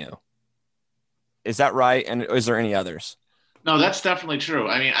harm you. Is that right? And is there any others? No, that's definitely true.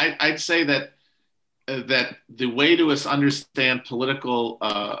 I mean, I'd say that that the way to us understand political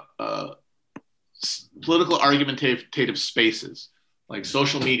argumentative spaces, like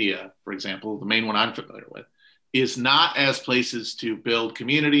social media, for example, the main one I'm familiar with, is not as places to build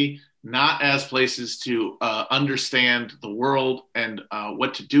community, not as places to understand the world and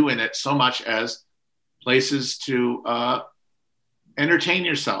what to do in it, so much as places to entertain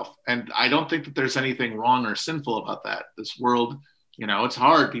yourself. And I don't think that there's anything wrong or sinful about that. This world, it's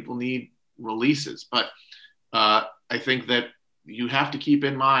hard. People need releases. But I think that you have to keep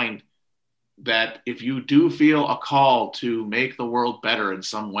in mind that if you do feel a call to make the world better in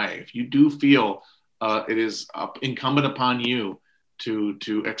some way, if you do feel it is incumbent upon you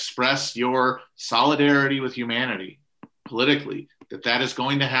to express your solidarity with humanity politically, that is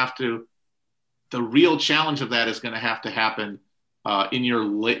going to have to, the real challenge of that is going to have to happen in your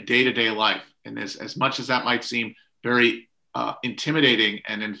day-to-day life. And as much as that might seem very intimidating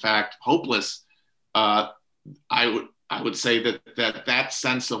and in fact hopeless, I would say that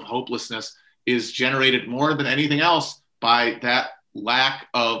sense of hopelessness is generated more than anything else by that lack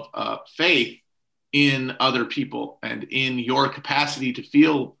of faith in other people and in your capacity to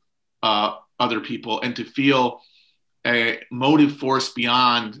feel other people and to feel a motive force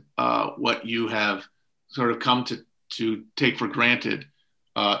beyond what you have sort of come to take for granted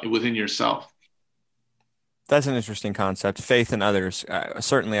within yourself. That's an interesting concept. Faith in others.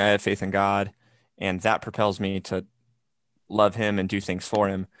 Certainly I have faith in God, and that propels me to love him and do things for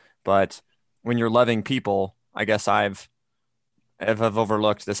him. But when you're loving people, I guess I've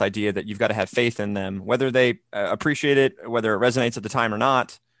overlooked this idea that you've got to have faith in them, whether they appreciate it, whether it resonates at the time or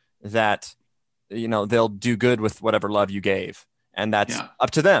not, that, they'll do good with whatever love you gave. And that's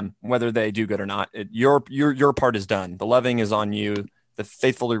up to them, whether they do good or not. Your part is done. The loving is on you. The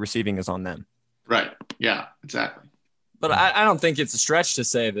faithfully receiving is on them. Right. Yeah, exactly. But I don't think it's a stretch to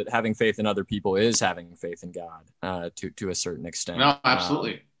say that having faith in other people is having faith in God to a certain extent. No,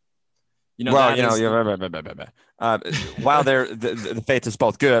 absolutely. While the faith is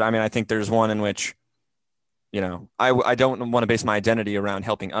both good, I mean, I think there's one in which, I don't want to base my identity around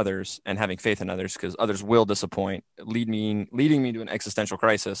helping others and having faith in others, because others will disappoint, leading me to an existential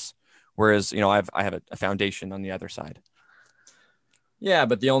crisis. Whereas, I have a foundation on the other side. Yeah,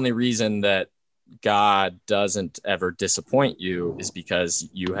 but the only reason that God doesn't ever disappoint you is because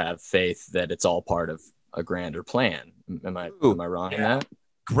you have faith that it's all part of a grander plan. Am I wrong in that?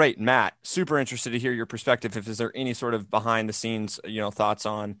 Great, Matt. Super interested to hear your perspective. If is there any sort of behind the scenes, thoughts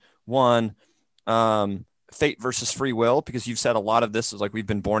on one, fate versus free will, because you've said a lot of this is like we've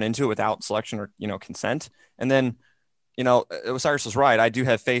been born into it without selection or, consent. And then, Cyrus is right. I do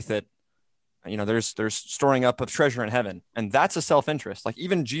have faith that, there's storing up of treasure in heaven, and that's a self-interest. Like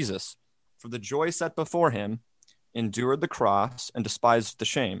even Jesus, for the joy set before him, endured the cross and despised the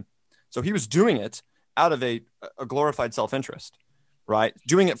shame. So he was doing it out of a glorified self-interest, right?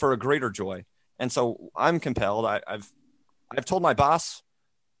 Doing it for a greater joy. And so I'm compelled. I've told my boss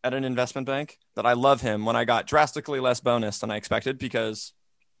at an investment bank that I love him when I got drastically less bonus than I expected, because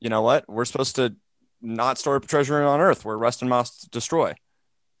you know what? We're supposed to not store up treasure on earth where rust and moth destroy.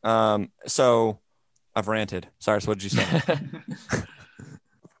 So I've ranted. Cyrus, what did you say?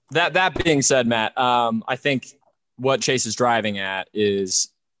 That being said, Matt, I think what Chase is driving at is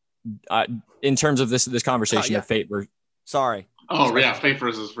in terms of this conversation of fate. Sorry. Oh, yeah. Fate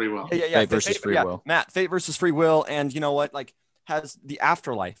versus free will. Yeah. Fate versus free will. Matt, fate versus free will. And you know what? Like, has the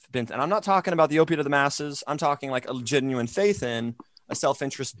afterlife been, and I'm not talking about the opiate of the masses. I'm talking like a genuine faith in a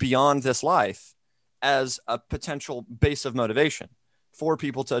self-interest beyond this life as a potential base of motivation for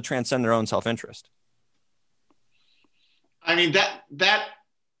people to transcend their own self-interest. I mean,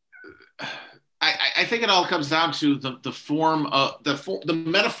 I think it all comes down to the form of the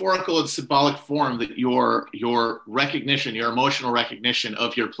metaphorical and symbolic form that your recognition, your emotional recognition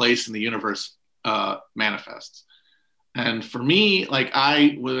of your place in the universe manifests. And for me, like,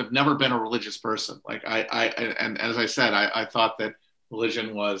 I would have never been a religious person. Like and as I said, I thought that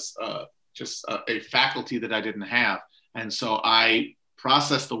religion was just a faculty that I didn't have. And so I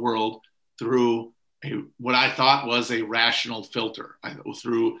processed the world through what I thought was a rational filter,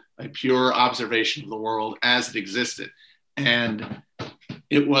 through a pure observation of the world as it existed. And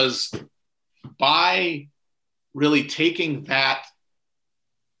it was by really taking that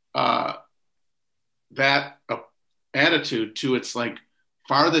uh, that attitude to its like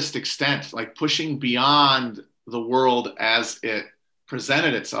farthest extent, like pushing beyond the world as it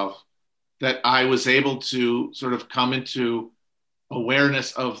presented itself, that I was able to sort of come into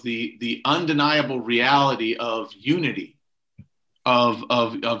awareness of the undeniable reality of unity,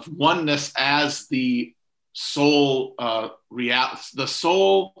 of oneness as the sole the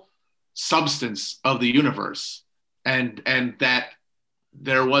sole substance of the universe, and that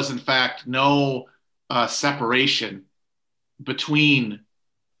there was in fact no separation between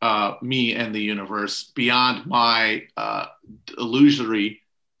me and the universe beyond my illusory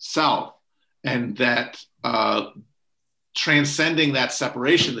self, and that transcending that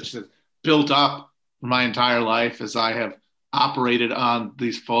separation that's built up my entire life as I have operated on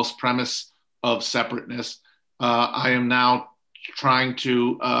these false premise of separateness, I am now trying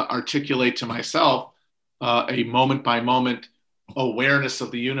to articulate to myself a moment by moment awareness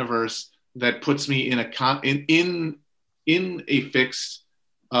of the universe that puts me in a fixed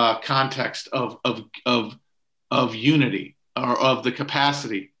context of unity, or of the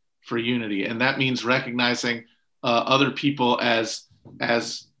capacity for unity, and that means recognizing other people as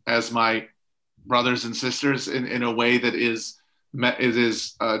my brothers and sisters in a way that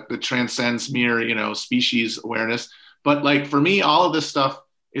that transcends mere species awareness. But like for me, all of this stuff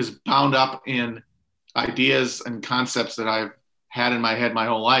is bound up in ideas and concepts that I've had in my head my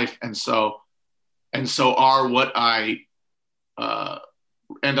whole life, and so are what I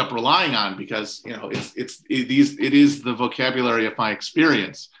end up relying on, because it is the vocabulary of my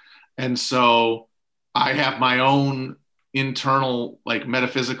experience, and so I have my own internal like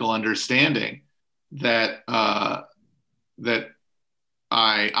metaphysical understanding that that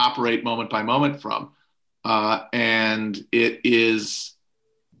I operate moment by moment from, and it's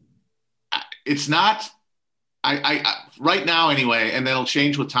not. I right now anyway, and that'll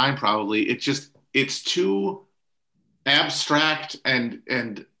change with time probably. It's too abstract and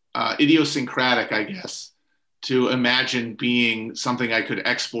idiosyncratic, I guess, to imagine being something I could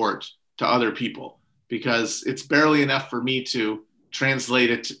export to other people, because it's barely enough for me to translate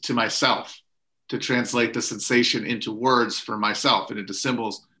it to myself, to translate the sensation into words for myself and into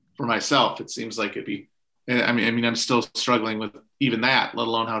symbols for myself. It seems like it'd be, I mean, I'm still struggling with even that, let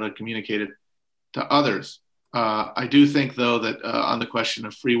alone how to communicate it to others. I do think, though, that on the question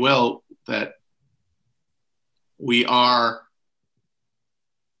of free will, that we are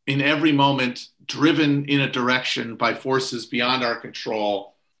in every moment driven in a direction by forces beyond our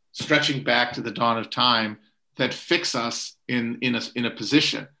control, stretching back to the dawn of time, that fix us in a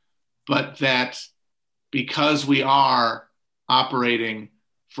position, but that because we are operating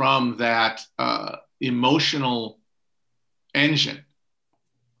from that emotional engine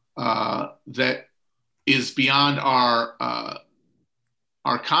that is beyond our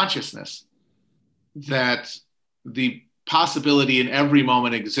consciousness, that the possibility in every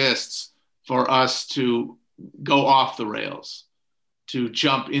moment exists for us to go off the rails, to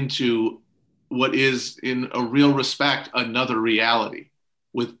jump into what is, in a real respect, another reality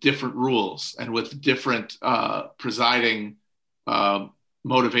with different rules and with different presiding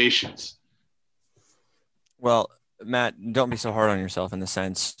motivations. Well, Matt, don't be so hard on yourself in the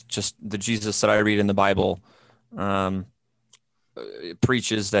sense, just the Jesus that I read in the Bible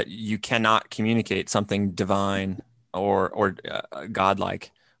preaches that you cannot communicate something divine or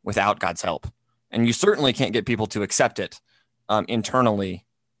godlike without God's help. And you certainly can't get people to accept it internally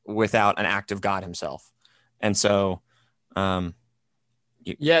without an act of God himself. And so,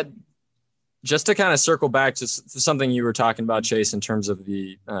 just to kind of circle back to something you were talking about, Chase, in terms of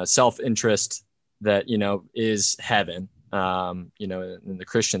the self-interest that, is heaven, in the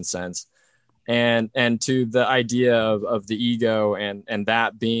Christian sense, and to the idea of the ego and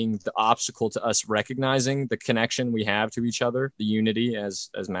that being the obstacle to us recognizing the connection we have to each other, the unity, as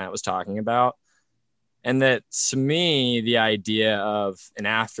Matt was talking about. And that, to me, the idea of an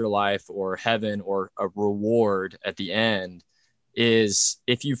afterlife or heaven or a reward at the end is,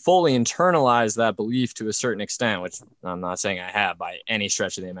 if you fully internalize that belief to a certain extent, which I'm not saying I have by any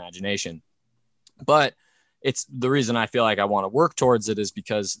stretch of the imagination, but it's the reason I feel like I want to work towards it, is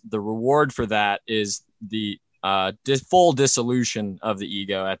because the reward for that is the full dissolution of the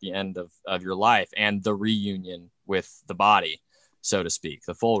ego at the end of your life, and the reunion with the body, so to speak,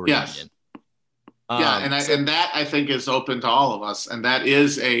 the full reunion. Yes. And that I think is open to all of us, and that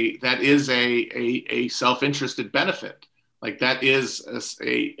is a self-interested benefit. Like that is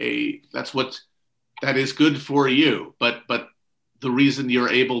that is good for you. But the reason you're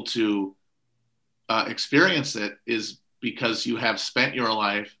able to experience it is because you have spent your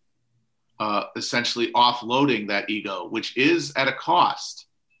life essentially offloading that ego, which is at a cost.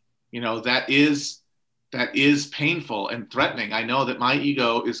 that is painful and threatening. I know that my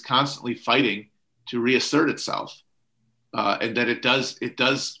ego is constantly fighting to reassert itself, and that it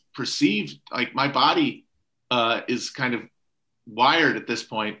does perceive, like, my body is kind of wired at this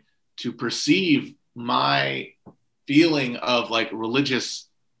point to perceive my feeling of like religious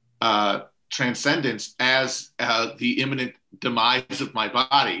transcendence as the imminent demise of my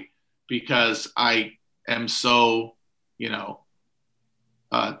body, because I am so,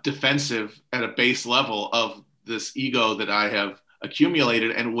 defensive at a base level of this ego that I have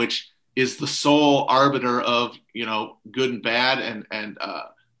accumulated, and which is the sole arbiter of, good and bad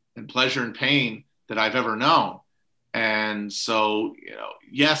and pleasure and pain that I've ever known. And so,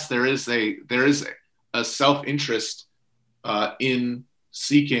 yes, there is a self-interest in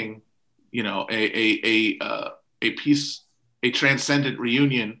seeking, a peace, a transcendent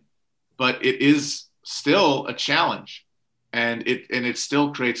reunion, but it is still a challenge, and it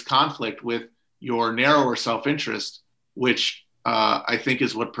still creates conflict with your narrower self-interest, which I think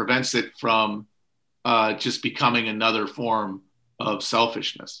is what prevents it from just becoming another form of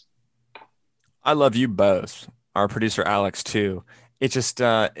selfishness. I love you both. Our producer Alex too. It just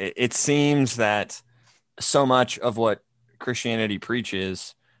it seems that so much of what Christianity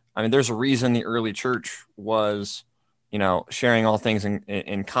preaches, I mean, there's a reason the early church was, sharing all things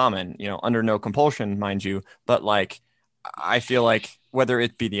in common, under no compulsion, mind you. But like, I feel like whether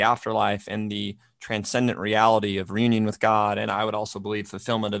it be the afterlife and the transcendent reality of reunion with God, and I would also believe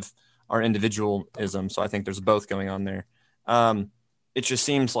fulfillment of our individualism. So I think there's both going on there. It just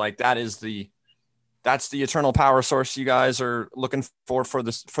seems like that's the eternal power source you guys are looking for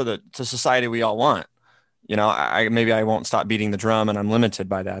the society we all want. Maybe I won't stop beating the drum, and I'm limited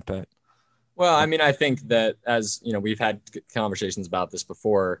by that, but. Well, I mean, I think that, as we've had conversations about this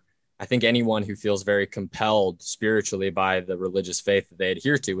before, I think anyone who feels very compelled spiritually by the religious faith that they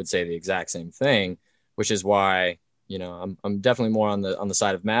adhere to would say the exact same thing, which is why, I'm definitely more on the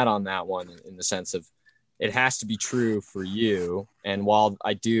side of Matt on that one, in the sense of it has to be true for you. And while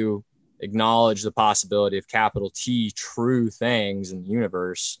I do acknowledge the possibility of capital T true things in the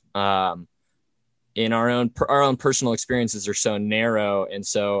universe, in our own personal experiences are so narrow and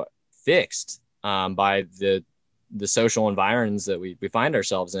so fixed by the social environs that we find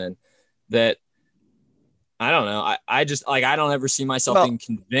ourselves in, that I don't know. I just, like, I don't ever see myself being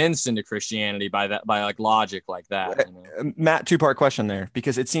convinced into Christianity by like logic like that. Matt, two-part question there,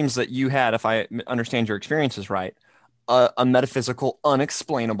 because it seems that you had, if I understand your experiences right, a metaphysical,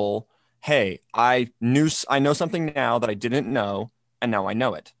 unexplainable, hey, I know something now that I didn't know, and now I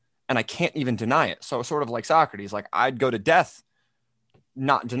know it, and I can't even deny it. So sort of like Socrates, like I'd go to death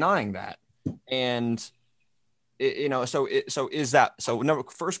not denying that. And so is that,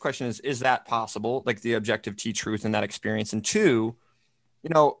 first question is that possible, like the objective T truth in that experience? And two,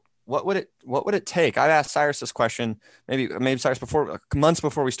 what would it take? I've asked Cyrus this question, maybe Cyrus months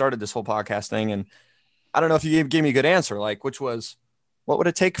before we started this whole podcast thing, and I don't know if you gave me a good answer, like, which was, what would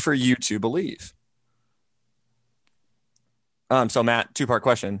it take for you to believe? So Matt, two-part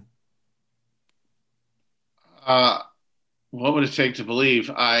question. What would it take to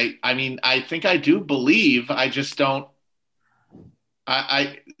believe? I mean, I think I do believe. I just don't.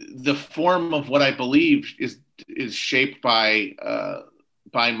 The form of what I believe is shaped by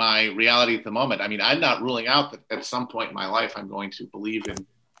my reality at the moment. I mean, I'm not ruling out that at some point in my life I'm going to believe in,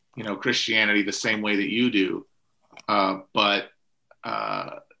 Christianity the same way that you do, but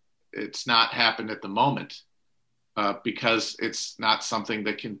it's not happened at the moment because it's not something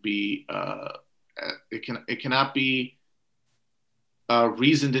that can be. It cannot be.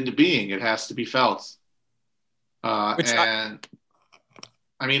 Reasoned into being. It has to be felt. I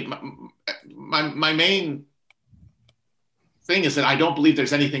mean, my main thing is that I don't believe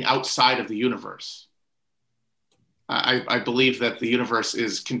there's anything outside of the universe. I believe that the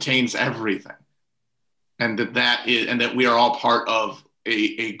universe contains everything, and that we are all part of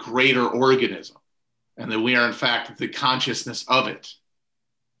a greater organism, and that we are in fact the consciousness of it.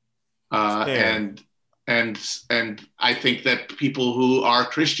 And I think that people who are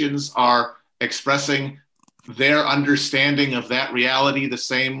Christians are expressing their understanding of that reality the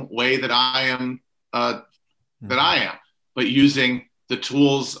same way that I am, but using the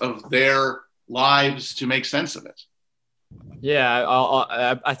tools of their lives to make sense of it. Yeah,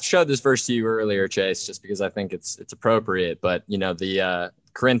 I showed this verse to you earlier, Chase, just because I think it's appropriate. But the 1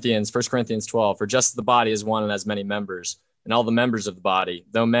 Corinthians 12, for just the body is one and has many members, and all the members of the body,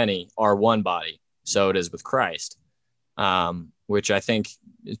 though many, are one body. So it is with Christ, which I think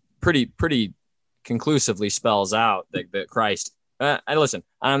is pretty conclusively spells out that Christ. I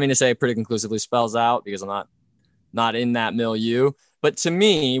don't mean to say pretty conclusively spells out, because I'm not in that milieu, But to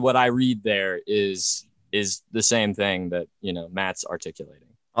me, what I read there is the same thing that, Matt's articulating.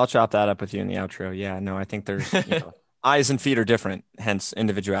 I'll chop that up with you in the outro. Yeah, no, I think there's eyes and feet are different, hence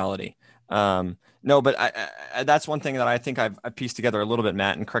individuality. No, but that's one thing that I think I've pieced together a little bit,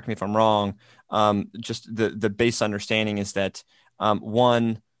 Matt, and correct me if I'm wrong. Just the base understanding is that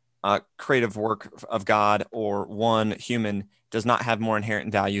one creative work of God or one human does not have more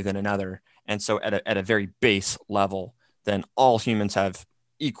inherent value than another. And so at a very base level, then all humans have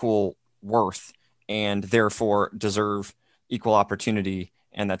equal worth and therefore deserve equal opportunity.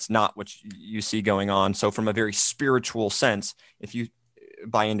 And that's not what you see going on. So from a very spiritual sense, if you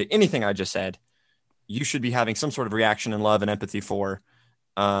buy into anything I just said, you should be having some sort of reaction and love and empathy for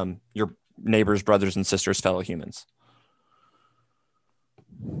your neighbors, brothers and sisters, fellow humans.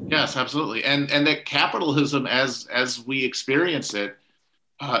 Yes, absolutely. And that capitalism as we experience it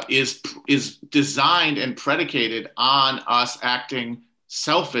is designed and predicated on us acting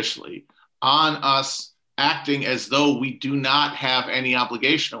selfishly, on us acting as though we do not have any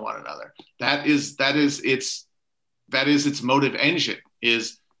obligation to one another. That is its motive engine,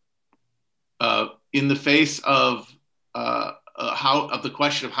 is in the face of the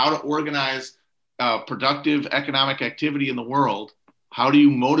question of how to organize productive economic activity in the world. How do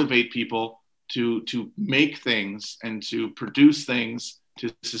you motivate people to make things and to produce things to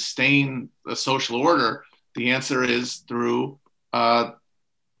sustain the social order? The answer is through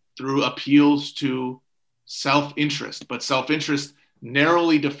appeals to self-interest, but self-interest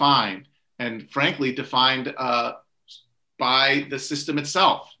narrowly defined and frankly defined by the system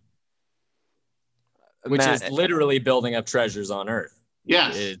itself. Which is literally building up treasures on earth.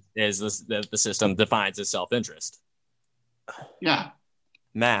 Yes. The system defines as self-interest. Yeah.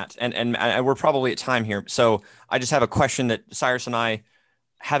 Matt, and we're probably at time here. So I just have a question that Cyrus and I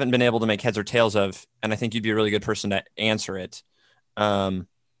haven't been able to make heads or tails of, and I think you'd be a really good person to answer it.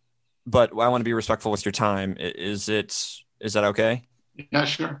 But I want to be respectful with your time. Is that okay? Yeah,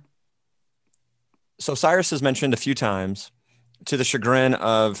 sure. So Cyrus has mentioned a few times, to the chagrin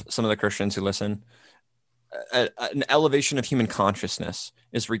of some of the Christians who listen, an elevation of human consciousness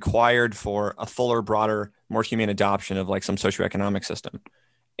is required for a fuller, broader, more humane adoption of like some socioeconomic system.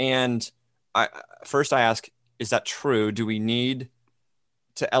 And I ask, is that true? Do we need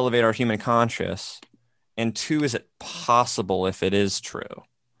to elevate our human conscious? And two, is it possible if it is true?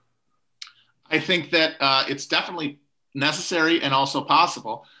 I think that it's definitely necessary and also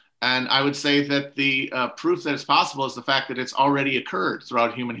possible. And I would say that the proof that it's possible is the fact that it's already occurred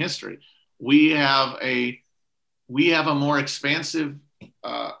throughout human history. We have a more expansive,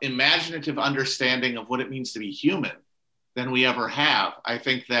 imaginative understanding of what it means to be human than we ever have. I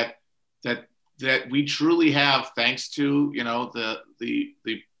think that we truly have, thanks to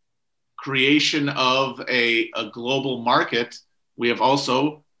the creation of a global market. We have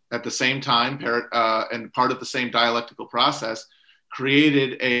also, at the same time, and part of the same dialectical process,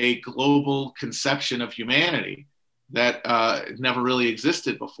 created a global conception of humanity that never really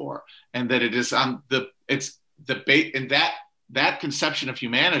existed before, and that it is on that conception of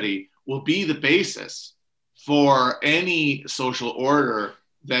humanity will be the basis for any social order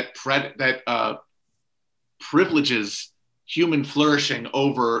that privileges human flourishing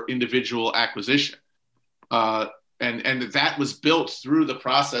over individual acquisition. And that was built through the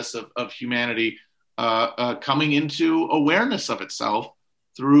process of humanity coming into awareness of itself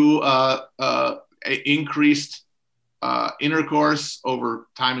through increased intercourse over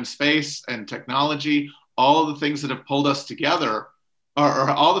time and space and technology. All of the things that have pulled us together, or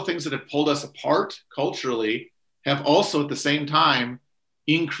all the things that have pulled us apart culturally, have also at the same time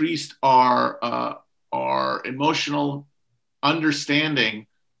increased our emotional understanding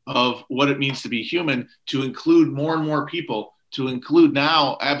of what it means to be human, to include more and more people, to include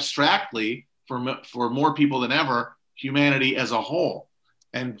now abstractly for more people than ever, humanity as a whole.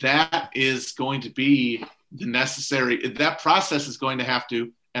 And that is going to be that process is going to have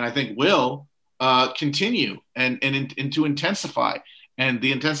to, and I think will, continue and to intensify. And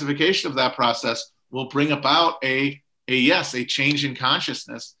the intensification of that process will bring about a change in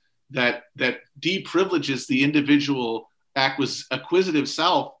consciousness that deprivileges the individual acquisitive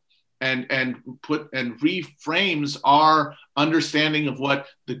self and reframes our understanding of what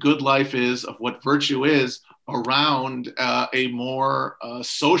the good life is, of what virtue is, around a more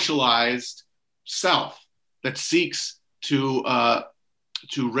socialized self that seeks to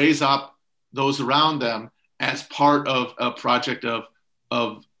raise up those around them as part of a project of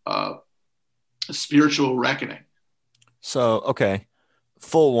spiritual reckoning. So, okay,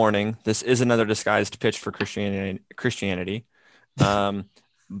 full warning: this is another disguised pitch for Christianity.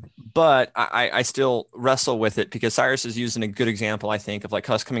 But I still wrestle with it because Cyrus is using a good example, I think, of like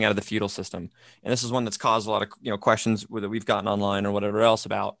us coming out of the feudal system. And this is one that's caused a lot of questions that we've gotten online or whatever else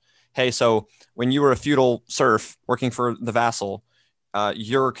about, hey, so when you were a feudal serf working for the vassal,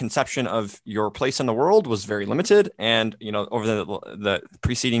 your conception of your place in the world was very limited. And, over the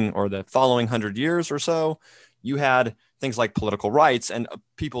preceding or the following 100 years or so, you had things like political rights and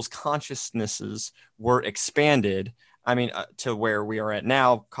people's consciousnesses were expanded. I mean, to where we are at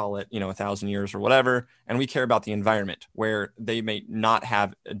now, call it, 1,000 years or whatever. And we care about the environment where they may not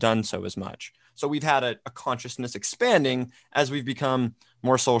have done so as much. So we've had a consciousness expanding as we've become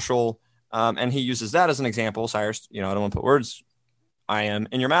more social. And he uses that as an example. Cyrus, I don't want to put words I am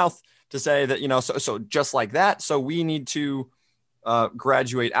in your mouth to say that, so just like that. So we need to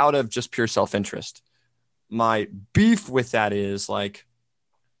graduate out of just pure self-interest. My beef with that is like,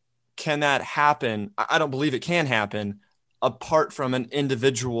 can that happen? I don't believe it can happen apart from an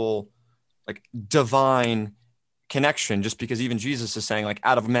individual, like divine connection, just because even Jesus is saying like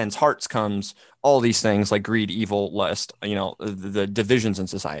out of men's hearts comes all these things like greed, evil, lust, the divisions in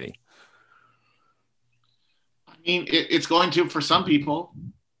society. I mean, it's going to, for some people,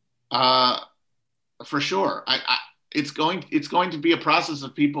 for sure. It's going to be a process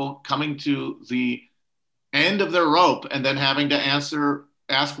of people coming to the end of their rope and then having to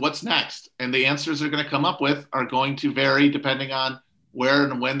ask what's next, and the answers they're going to come up with are going to vary depending on where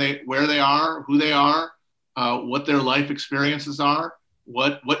they are, who they are, what their life experiences are,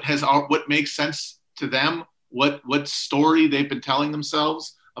 what makes sense to them, what story they've been telling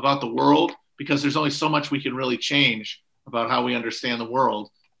themselves about the world, because there's only so much we can really change about how we understand the world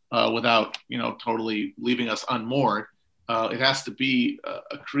without totally leaving us unmoored. It has to be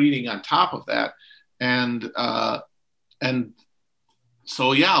accreting on top of that, and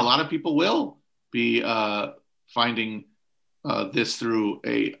so, yeah, a lot of people will be finding this through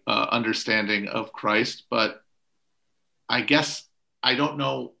a understanding of Christ, but I guess I don't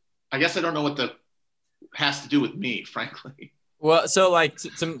know what that has to do with me, frankly. Well, so like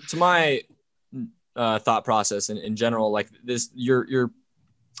to my thought process in general, like this, your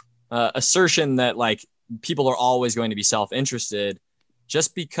assertion that like people are always going to be self-interested.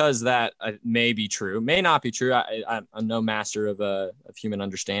 Just because that may be true, may not be true. I'm no master of human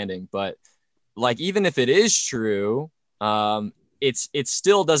understanding, but like even if it is true, it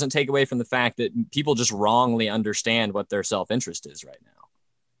still doesn't take away from the fact that people just wrongly understand what their self-interest is right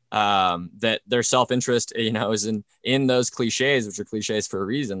now. That their self-interest, is in those cliches, which are cliches for a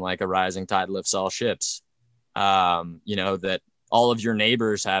reason, like a rising tide lifts all ships. That all of your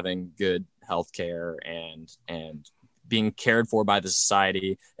neighbors having good healthcare and being cared for by the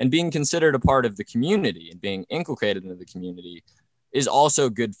society and being considered a part of the community and being inculcated into the community is also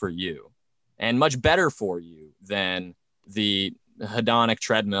good for you and much better for you than the hedonic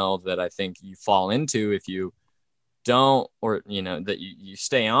treadmill that I think you fall into if you don't, or, that you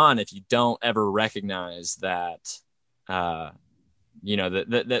stay on if you don't ever recognize that, that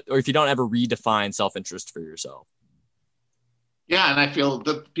or if you don't ever redefine self-interest for yourself. Yeah. And I feel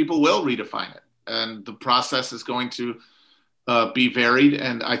that people will redefine it. And the process is going to be varied,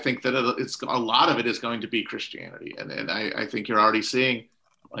 and I think that it's a lot of it is going to be Christianity, and I think you're already seeing,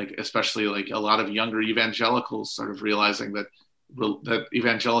 like especially like a lot of younger evangelicals sort of realizing that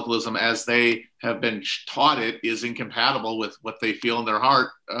evangelicalism, as they have been taught it, is incompatible with what they feel in their heart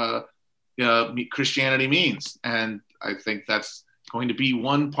Christianity means, and I think that's going to be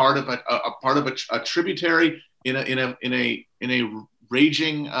one part of a tributary in a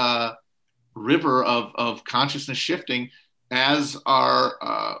raging river of consciousness shifting as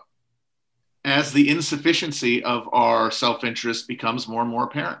the insufficiency of our self-interest becomes more and more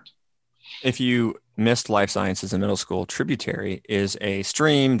apparent. If you missed life sciences in middle school, tributary is a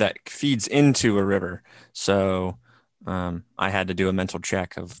stream that feeds into a river. So I had to do a mental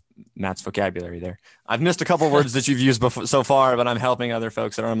check of Matt's vocabulary there. I've missed a couple of words that you've used before so far, but I'm helping other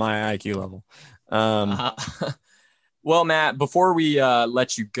folks that are on my IQ level. Well, Matt, before we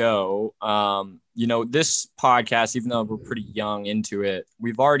let you go, this podcast, even though we're pretty young into it,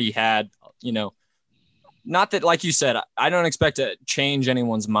 we've already had, not that, like you said, I don't expect to change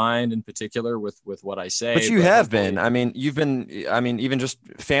anyone's mind in particular with what I say. But you have been. I mean, even just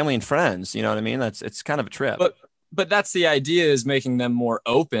family and friends, you know what I mean? It's kind of a trip. But that's the idea, is making them more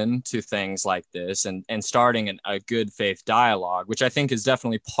open to things like this and starting a good faith dialogue, which I think is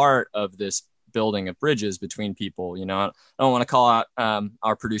definitely part of this building of bridges between people. I don't want to call out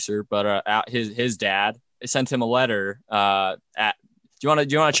our producer, but his dad, I sent him a letter. Do you want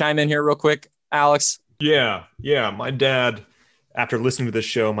to chime in here real quick, Alex? Yeah. My dad, after listening to this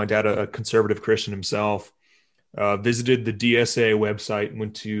show, my dad, a conservative Christian himself, visited the DSA website and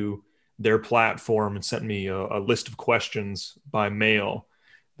went to their platform and sent me a list of questions by mail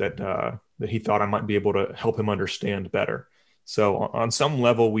that he thought I might be able to help him understand better. So on some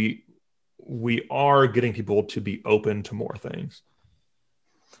level, we are getting people to be open to more things.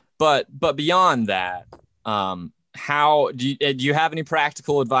 But beyond that, how do you have any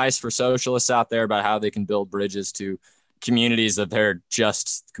practical advice for socialists out there about how they can build bridges to communities that they're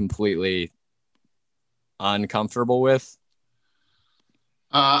just completely uncomfortable with?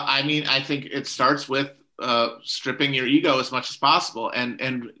 I mean, I think it starts with stripping your ego as much as possible,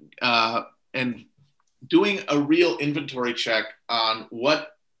 and doing a real inventory check on what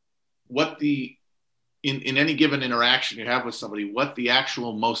the in any given interaction you have with somebody, what the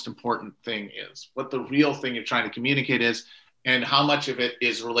actual most important thing is, what the real thing you're trying to communicate is, and how much of it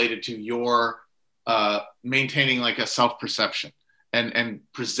is related to your maintaining like a self-perception and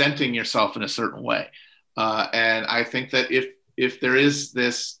presenting yourself in a certain way. And I think that if there is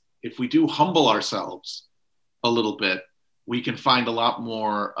this, if we do humble ourselves a little bit, we can find a lot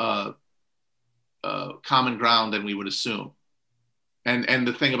more common ground than we would assume. And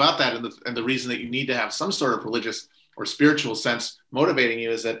the thing about that, and the reason that you need to have some sort of religious or spiritual sense motivating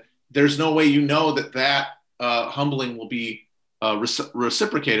you, is that there's no way you know that humbling will be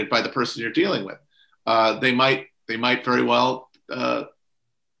reciprocated by the person you're dealing with. They might very well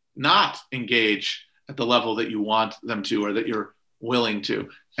not engage at the level that you want them to, or that you're willing to.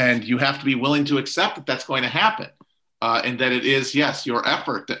 And you have to be willing to accept that that's going to happen, and that it is, yes, your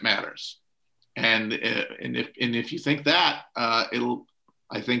effort that matters. And if you think that,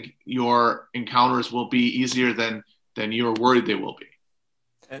 I think your encounters will be easier than you're worried they will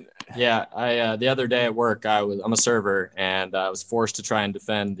be. Yeah, I the other day at work, I'm a server, and I was forced to try and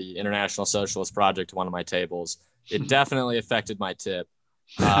defend the International Socialist Project to one of my tables. It definitely affected my tip,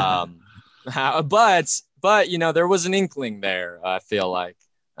 but there was an inkling there. I feel like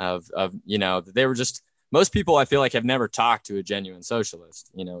of they were just. Most people, I feel like, have never talked to a genuine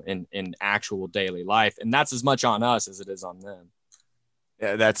socialist, in actual daily life. And that's as much on us as it is on them.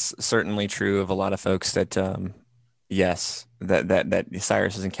 Yeah, that's certainly true of a lot of folks that, that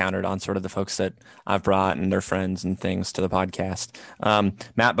Cyrus has encountered on sort of the folks that I've brought and their friends and things to the podcast.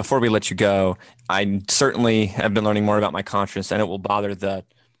 Matt, before we let you go, I certainly have been learning more about my conscience, and it will bother the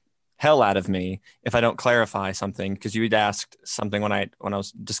hell out of me if I don't clarify something, because you had asked something when I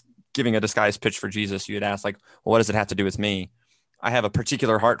was just giving a disguised pitch for Jesus. You had asked, like, well, what does it have to do with me? I have a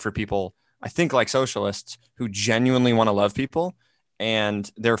particular heart for people, I think, like socialists, who genuinely want to love people, and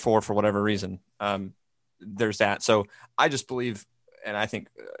therefore, for whatever reason, there's that. So I just believe, and I think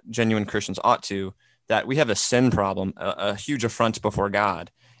genuine Christians ought to, that we have a sin problem, a huge affront before God,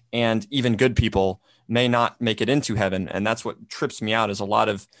 and even good people may not make it into heaven. And that's what trips me out, is a lot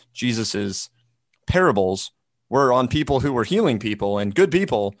of Jesus's parables were on people who were healing people, and good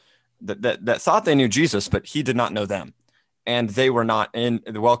people that thought they knew Jesus, but he did not know them, and they were not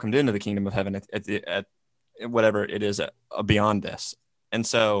welcomed into the kingdom of heaven at whatever it is beyond this. And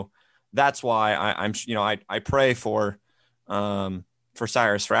so that's why I pray for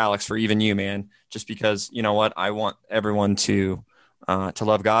Cyrus, for Alex, for even you, man, just because, you know what, I want everyone to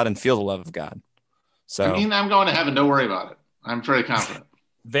love God and feel the love of God. So I mean, I'm going to heaven. Don't worry about it. I'm very confident.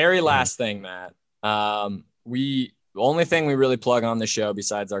 Very last thing, Matt. The only thing we really plug on the show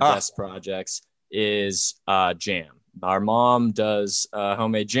besides our guest projects is jam. Our mom does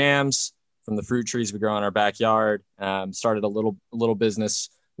homemade jams from the fruit trees we grow in our backyard. Started a little business,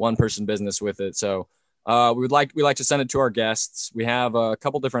 one-person business with it. So we like to send it to our guests. We have a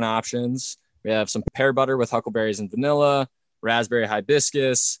couple different options. We have some pear butter with huckleberries and vanilla, raspberry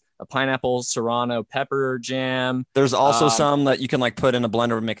hibiscus, a pineapple serrano pepper jam. There's also some that you can like put in a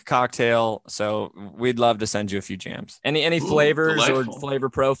blender and make a cocktail. So we'd love to send you a few jams. Any flavors delightful. Or flavor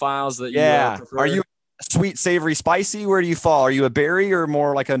profiles that you prefer? Are you sweet, savory, spicy? Where do you fall? Are you a berry or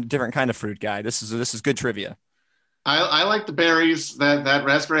more like a different kind of fruit guy? This is good trivia. I like the berries. That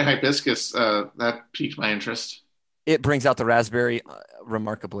raspberry hibiscus that piqued my interest. It brings out the raspberry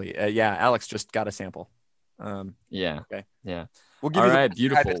remarkably. Alex just got a sample. Okay. Yeah. We'll give you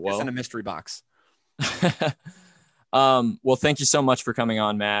beautiful. Well, in a mystery box. Well, thank you so much for coming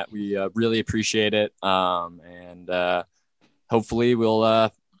on, Matt. We really appreciate it. And hopefully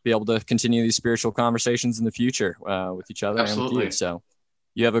we'll be able to continue these spiritual conversations in the future with each other. Absolutely. And with you. So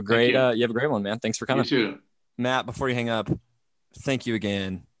you have a great one, man. Thanks for coming. You too. Matt, before you hang up, thank you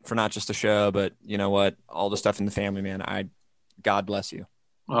again for not just the show, but you know what, all the stuff in the family, man. God bless you.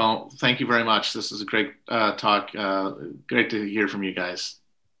 Well, thank you very much. This is a great talk. Great to hear from you guys.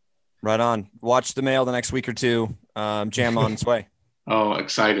 Right on. Watch the mail the next week or two. Jam on its way. Oh,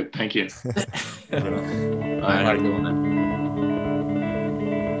 excited. Thank you. Right on. All right, have a good one, man.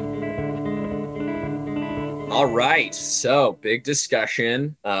 All right, so big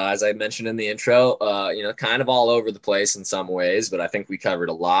discussion. As I mentioned in the intro, kind of all over the place in some ways, but I think we covered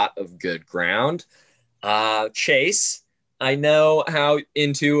a lot of good ground. Chase, I know how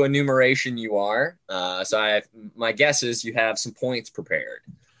into enumeration you are, so my guess is you have some points prepared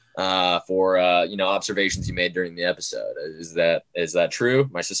for observations you made during the episode. Is that true?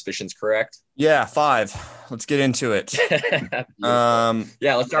 My suspicion's correct. Yeah, 5. Let's get into it.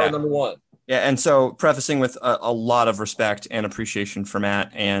 Let's start with number 1. Yeah, and so prefacing with a lot of respect and appreciation for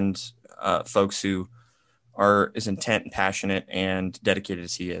Matt and folks who are as intent and passionate and dedicated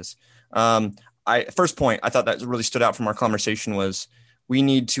as he is. First point I thought that really stood out from our conversation was we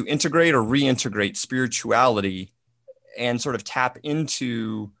need to integrate or reintegrate spirituality and sort of tap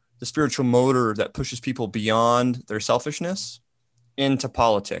into the spiritual motor that pushes people beyond their selfishness into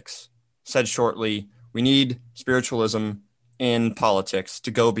politics. Said shortly, we need spiritualism in politics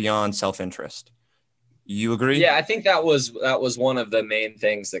to go beyond self-interest. You agree? Yeah, I think that was one of the main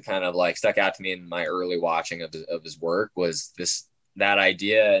things that kind of like stuck out to me in my early watching of his work was that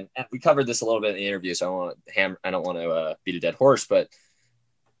idea. And we covered this a little bit in the interview, so I don't want to beat a dead horse, but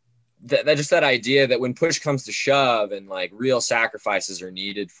that idea that when push comes to shove and like real sacrifices are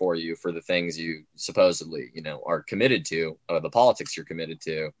needed for you for the things you supposedly, are committed to, or the politics you're committed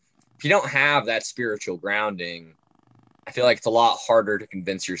to, if you don't have that spiritual grounding, I feel like it's a lot harder to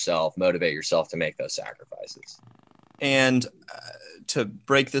motivate yourself to make those sacrifices. And to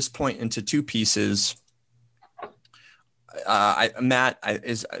break this point into 2 pieces, Matt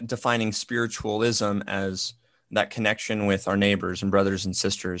is defining spiritualism as that connection with our neighbors and brothers and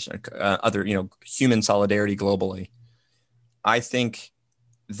sisters, other, human solidarity globally. I think,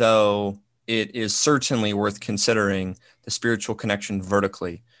 though, it is certainly worth considering the spiritual connection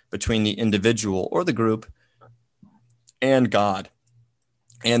vertically between the individual or the group and God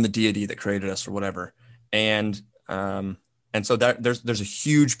and the deity that created us or whatever. And so that there's a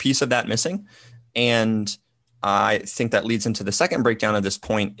huge piece of that missing. And I think that leads into the second breakdown of this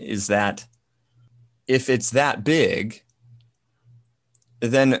point is that if it's that big,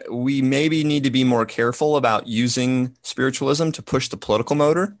 then we maybe need to be more careful about using spiritualism to push the political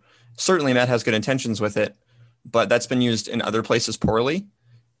motor. Certainly Matt has good intentions with it, but that's been used in other places poorly.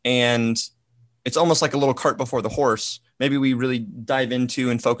 And it's almost like a little cart before the horse. Maybe we really dive into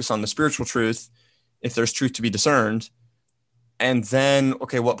and focus on the spiritual truth, if there's truth to be discerned. And then,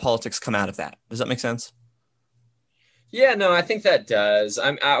 okay, what politics come out of that? Does that make sense? Yeah, no, I think that does.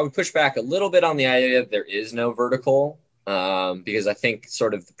 I would push back a little bit on the idea that there is no vertical, because I think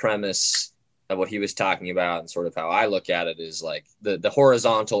sort of the premise of what he was talking about and sort of how I look at it is like the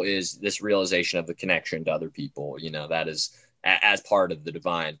horizontal is this realization of the connection to other people, that is as part of the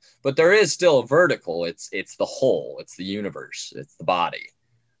divine, but there is still a vertical. It's the whole, it's the universe, it's the body,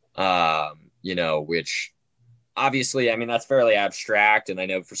 which obviously, I mean, that's fairly abstract. And I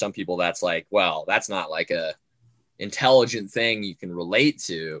know for some people that's like, well, that's not like a intelligent thing you can relate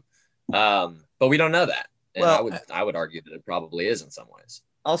to. But we don't know that. And I would argue that it probably is in some ways.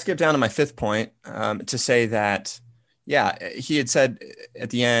 I'll skip down to my 5th point to say that, yeah, he had said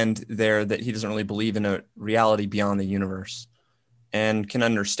at the end there that he doesn't really believe in a reality beyond the universe and can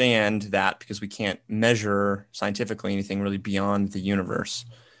understand that because we can't measure scientifically anything really beyond the universe.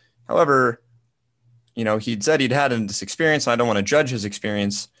 However, he'd said he'd had this experience, and I don't want to judge his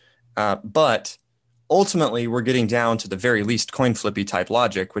experience, but ultimately we're getting down to the very least coin flippy type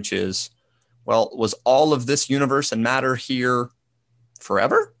logic, which is, well, was all of this universe and matter here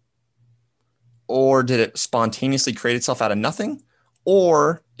forever? Or did it spontaneously create itself out of nothing?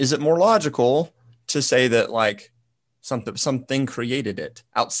 Or is it more logical to say that like something created it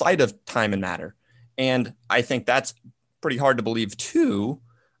outside of time and matter? And I think that's pretty hard to believe too.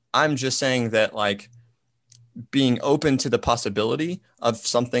 I'm just saying that like being open to the possibility of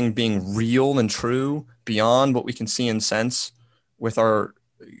something being real and true beyond what we can see and sense with our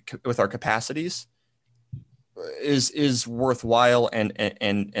capacities is worthwhile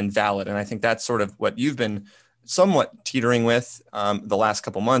and valid. And I think that's sort of what you've been somewhat teetering with the last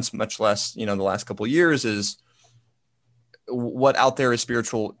couple months, much less, the last couple of years, is what out there is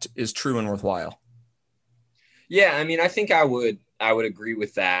spiritual is true and worthwhile. Yeah. I mean, I think I would agree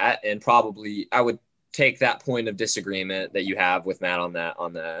with that. And probably I would take that point of disagreement that you have with Matt on that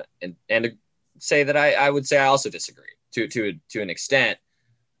and say that I would say I also disagree to an extent.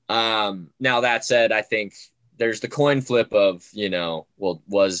 Now that said, I think there's the coin flip of,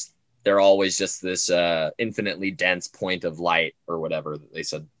 was there always just this infinitely dense point of light or whatever that they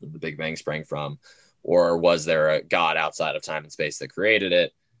said the Big Bang sprang from, or was there a God outside of time and space that created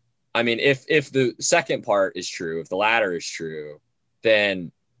it? I mean, if the second part is true, if the latter is true,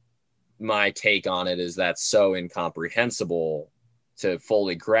 then my take on it is that's so incomprehensible to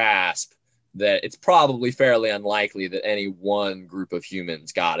fully grasp that it's probably fairly unlikely that any one group of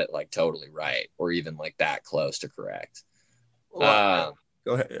humans got it like totally right or even like that close to correct. Well,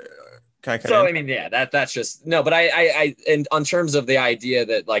 go ahead. So I mean, yeah, that's just no, but I and on terms of the idea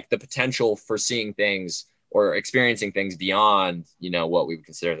that like the potential for seeing things or experiencing things beyond, what we would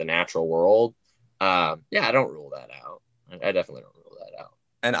consider the natural world. Yeah, I don't rule that out. I definitely don't rule that out.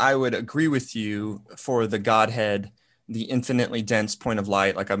 And I would agree with you for the Godhead, the infinitely dense point of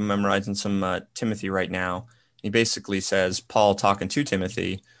light. Like I'm memorizing some Timothy right now. He basically says, Paul talking to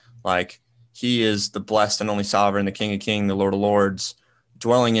Timothy, like he is the blessed and only sovereign, the King of Kings, the Lord of Lords,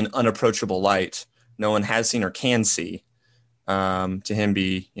 dwelling in unapproachable light. No one has seen or can see. To him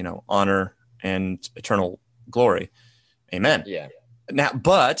be, honor and eternal glory. Amen. Yeah. Now,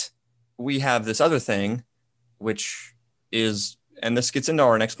 but we have this other thing, which is, and this gets into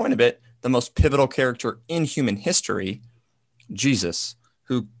our next point a bit, the most pivotal character in human history, Jesus,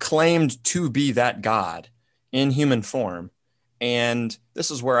 who claimed to be that God in human form. And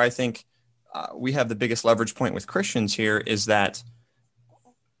this is where I think we have the biggest leverage point with Christians here is that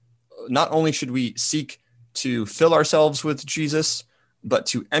not only should we seek to fill ourselves with Jesus, but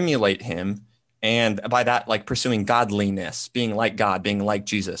to emulate him. And by that, like pursuing godliness, being like God, being like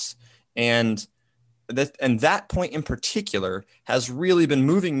Jesus. And that point in particular has really been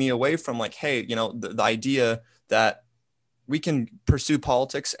moving me away from like, hey, the idea that we can pursue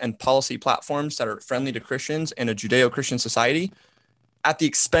politics and policy platforms that are friendly to Christians in a Judeo-Christian society at the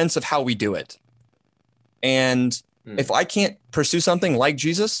expense of how we do it. And if I can't pursue something like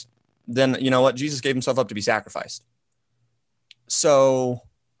Jesus, then you know what? Jesus gave himself up to be sacrificed. So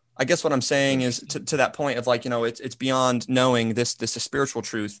I guess what I'm saying is to that point of like, it's beyond knowing this is spiritual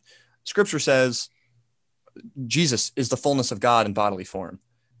truth. Scripture says Jesus is the fullness of God in bodily form.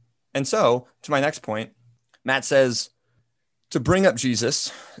 And so to my next point, Matt says to bring up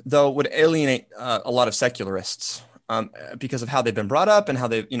Jesus, though, would alienate a lot of secularists because of how they've been brought up and how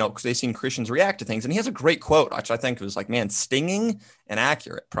because they've seen Christians react to things. And he has a great quote, which I think was like, man, stinging and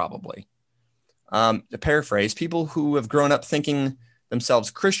accurate, probably. To paraphrase, people who have grown up thinking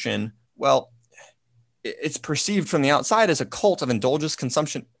themselves Christian, well, it's perceived from the outside as a cult of indulgence,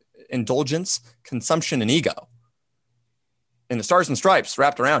 consumption, and ego. And the stars and stripes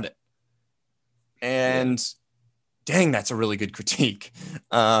wrapped around it. And dang, that's a really good critique.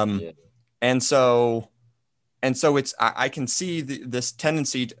 And so it's, I can see this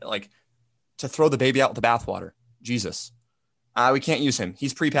tendency to throw the baby out with the bathwater. Jesus, we can't use him.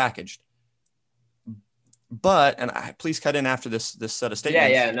 He's prepackaged. But, and please cut in after this set of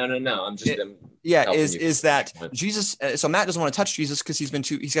statements. Yeah. No. I'm just, is that Jesus? So Matt doesn't want to touch Jesus because he's got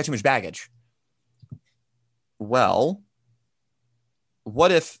too much baggage. Well,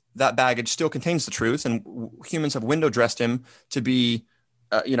 what if that baggage still contains the truth and humans have window dressed him to be,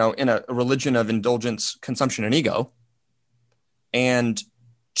 in a religion of indulgence, consumption, and ego? And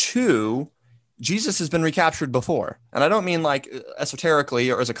two, Jesus has been recaptured before. And I don't mean like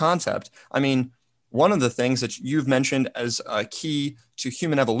esoterically or as a concept. I mean, one of the things that you've mentioned as a key to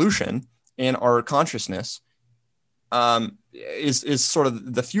human evolution in our consciousness is sort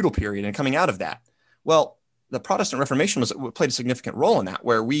of the feudal period and coming out of that. Well, the Protestant Reformation played a significant role in that,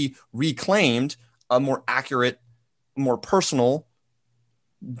 where we reclaimed a more accurate, more personal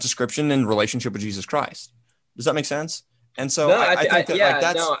description and relationship with Jesus Christ. Does that make sense? And so I think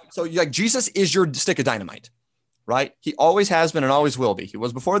that so like Jesus is your stick of dynamite. Right? He always has been and always will be. He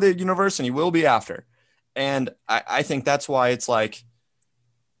was before the universe and he will be after. And I think that's why it's like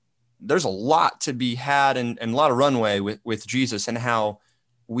there's a lot to be had and a lot of runway with Jesus, and how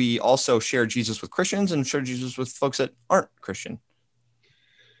we also share Jesus with Christians and share Jesus with folks that aren't Christian.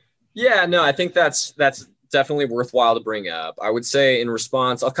 Yeah, no, I think that's definitely worthwhile to bring up. I would say in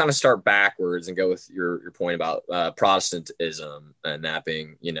response, I'll kind of start backwards and go with your point about Protestantism and that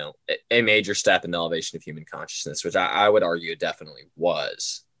being, a major step in the elevation of human consciousness, which I would argue it definitely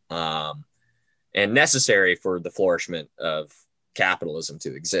was, and necessary for the flourishment of capitalism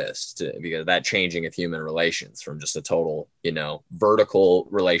to exist, because that changing of human relations from just a total, vertical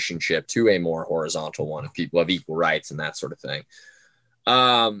relationship to a more horizontal one of people of equal rights and that sort of thing.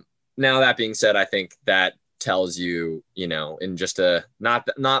 Now, that being said, I think that tells you, in just a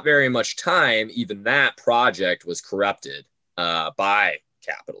not very much time, even that project was corrupted by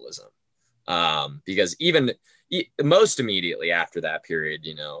capitalism. Because even most immediately after that period,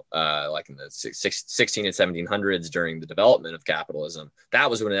 like in the 16 and 1700s during the development of capitalism, that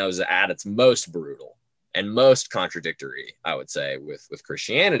was when it was at its most brutal. and most contradictory, I would say, with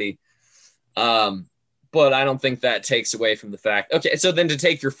Christianity. But I don't think that takes away from the fact. Okay, so then to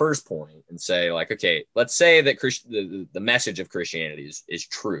take your first point and say, like, okay, let's say that the message of Christianity is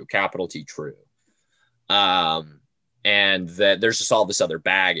true, capital T, true, and that there's just all this other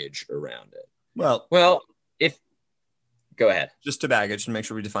baggage around it. Well, if go ahead, just to baggage and make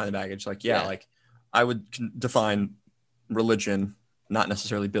sure we define the baggage. Like, like I would define religion, not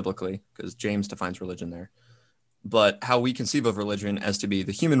necessarily biblically, because James defines religion there, but how we conceive of religion as to be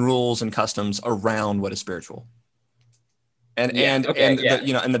the human rules and customs around what is spiritual. And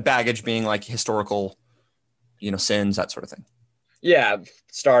the baggage being like historical, sins, that sort of thing. Yeah.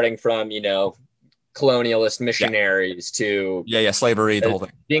 Starting from, colonialist missionaries to slavery, the whole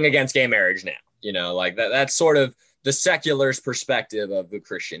thing. Being against gay marriage now, like that's sort of the secularist perspective of the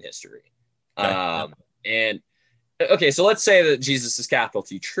Christian history. Okay. And okay, so let's say that Jesus is capital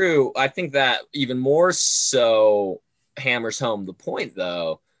T true. I think that even more so hammers home the point,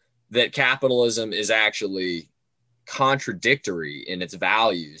 though, that capitalism is actually contradictory in its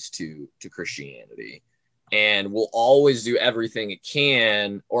values to Christianity, and will always do everything it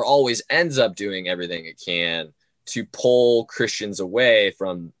can, or always ends up doing everything it can, to pull Christians away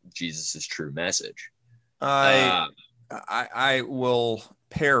from Jesus's true message. I will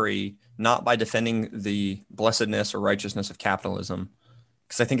parry, not by defending the blessedness or righteousness of capitalism,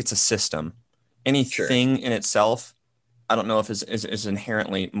 because I think it's a system. Anything in itself, I don't know if is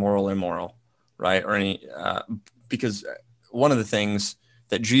inherently moral or immoral, right? Or because one of the things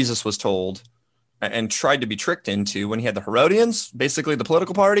that Jesus was told and tried to be tricked into when he had the Herodians, basically the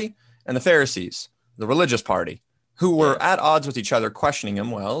political party, and the Pharisees, the religious party, who were at odds with each other, questioning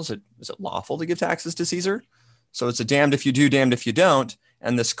him. Well, is it lawful to give taxes to Caesar? So it's a damned if you do, damned if you don't.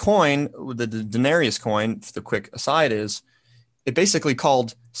 And this coin, the denarius coin, the quick aside is, it basically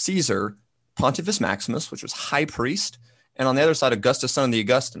called Caesar Pontifex Maximus, which was high priest, and on the other side, Augustus, son of the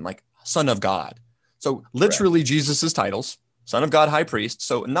Augustan, like son of God. So literally Jesus's titles, son of God, high priest.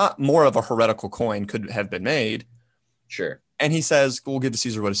 So not more of a heretical coin could have been made. Sure. And he says, we'll give to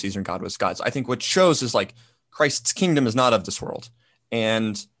Caesar what is Caesar and God what is God's. I think what shows is like Christ's kingdom is not of this world,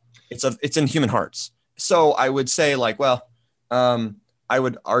 and it's in human hearts. So I would say like, I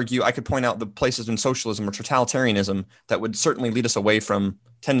would argue, I could point out the places in socialism or totalitarianism that would certainly lead us away from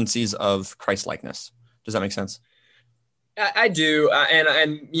tendencies of Christ-likeness. Does that make sense? I do.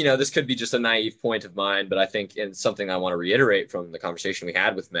 And this could be just a naive point of mine, but I think it's something I want to reiterate from the conversation we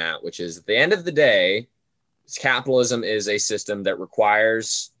had with Matt, which is at the end of the day, capitalism is a system that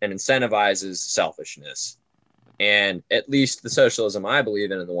requires and incentivizes selfishness. And at least the socialism I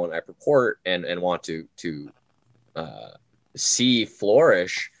believe in and the one I purport and want to see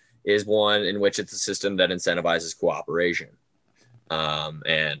flourish is one in which it's a system that incentivizes cooperation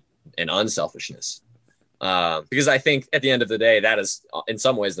and unselfishness. Because I think at the end of the day, that is in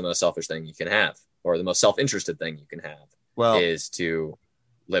some ways the most selfish thing you can have, or the most self-interested thing you can have, is to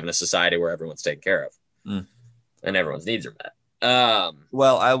live in a society where everyone's taken care of and everyone's needs are met.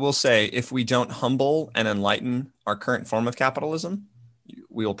 Well, I will say, if we don't humble and enlighten our current form of capitalism,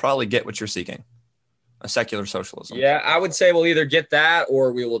 we will probably get what you're seeking. A secular socialism. Yeah, I would say we'll either get that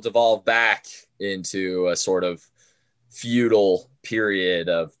or we will devolve back into a sort of feudal period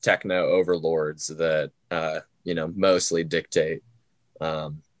of techno overlords that, mostly dictate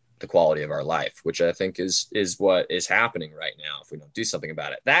the quality of our life, which I think is what is happening right now if we don't do something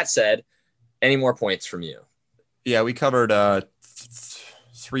about it. That said, any more points from you? Yeah, we covered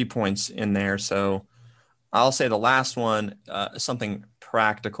 3 points in there. So I'll say the last one, something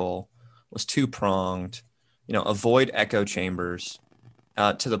practical, was two-pronged. Avoid echo chambers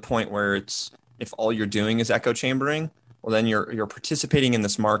to the point where if all you're doing is echo chambering, well, then you're participating in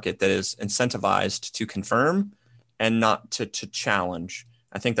this market that is incentivized to confirm and not to challenge.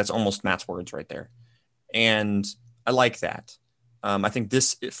 I think that's almost Matt's words right there. And I like that. I think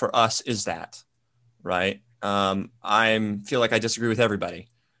this for us is that, right? I feel like I disagree with everybody,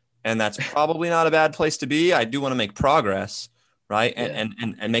 and that's probably not a bad place to be. I do want to make progress, right?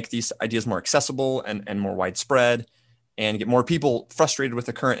 And make these ideas more accessible and more widespread, and get more people frustrated with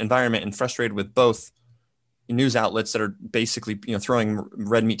the current environment and frustrated with both news outlets that are basically, throwing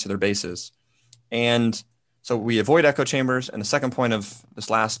red meat to their bases. And so we avoid echo chambers. And the second point of this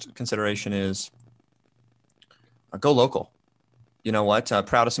last consideration is go local. You know what?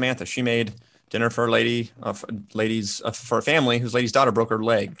 Proud of Samantha. She made dinner for for a family whose lady's daughter broke her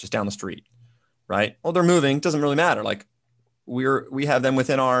leg just down the street. Right. Well, they're moving. Doesn't really matter. Like we have them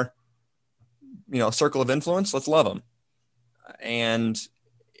within our, circle of influence. Let's love them. And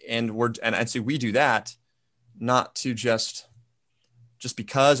so we do that, not to just just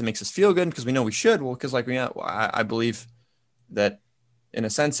because it makes us feel good, because we know we should. Well, because I believe that in a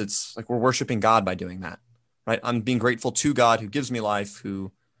sense, it's like we're worshiping God by doing that, right? I'm being grateful to God who gives me life,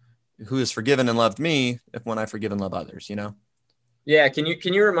 who has forgiven and loved me when I forgive and love others, Yeah. Can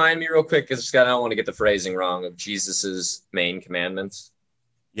you remind me real quick? Because I don't want to get the phrasing wrong of Jesus's main commandments.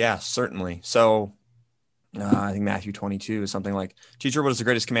 Yeah, certainly. So I think Matthew 22 is something like, teacher, what is the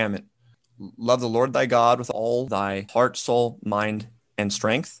greatest commandment? Love the Lord thy God with all thy heart, soul, mind, and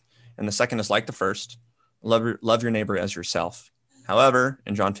strength. And the second is like the first, love your neighbor as yourself. However,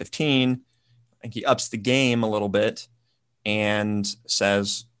 in John 15, I think he ups the game a little bit and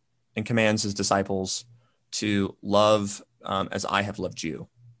says and commands his disciples to love as I have loved you.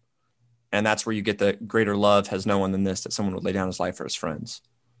 And that's where you get the greater love has no one than this, that someone would lay down his life for his friends.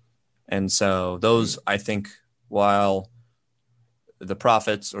 And so those, I think, while the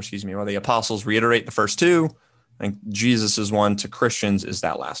prophets, or the apostles reiterate the first two, I think Jesus is one to Christians is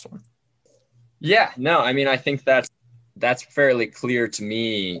that last one. Yeah, no, I mean, I think that's fairly clear to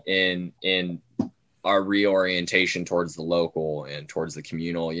me in our reorientation towards the local and towards the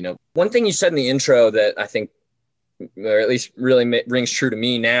communal. One thing you said in the intro that I think, or at least really rings true to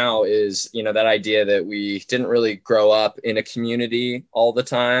me now, is, that idea that we didn't really grow up in a community all the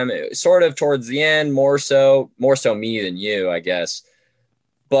time. It was sort of towards the end, more so me than you, I guess.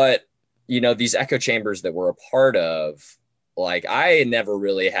 But, these echo chambers that we're a part of, like, I never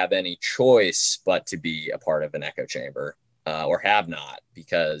really have any choice but to be a part of an echo chamber, or have not,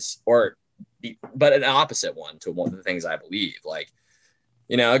 but an opposite one to one of the things I believe. Like,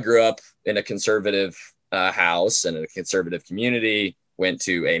 I grew up in a conservative house and in a conservative community, went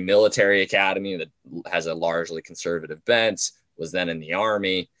to a military academy that has a largely conservative bent, was then in the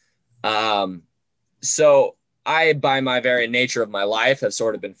Army. So I, by my very nature of my life, have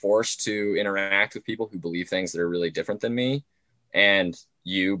sort of been forced to interact with people who believe things that are really different than me. And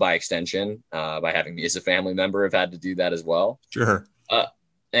you, by extension, by having me as a family member, have had to do that as well. Sure.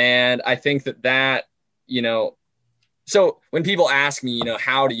 And I think that, so when people ask me,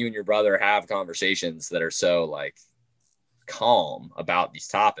 how do you and your brother have conversations that are so like calm about these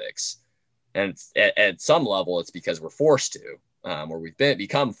topics? And at some level, it's because we're forced to, or we've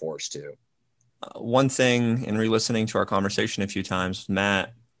become forced to. One thing in re-listening to our conversation a few times,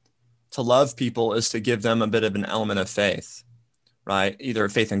 Matt, to love people is to give them a bit of an element of faith, right? Either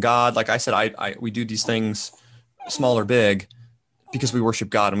faith in God. Like I said, we do these things, small or big, because we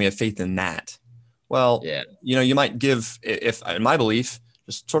worship God and we have faith in that. Well, yeah. You might give, if in my belief,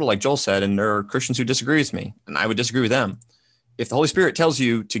 just sort of like Joel said, and there are Christians who disagree with me, and I would disagree with them. If the Holy Spirit tells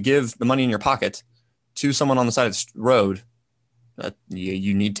you to give the money in your pocket to someone on the side of the road,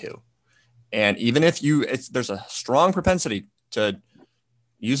 you need to. And even if there's a strong propensity to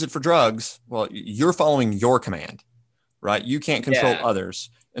use it for drugs, well, you're following your command, right? You can't control others.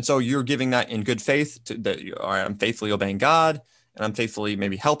 And so you're giving that in good faith all right, I'm faithfully obeying God and I'm faithfully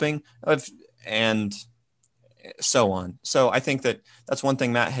maybe helping and so on. So I think that's one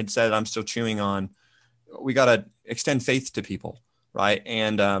thing Matt had said I'm still chewing on. We got to extend faith to people, right?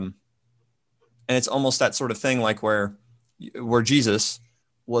 And it's almost that sort of thing, like where Jesus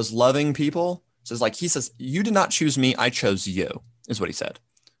was loving people. So he says, you did not choose me, I chose you, is what he said,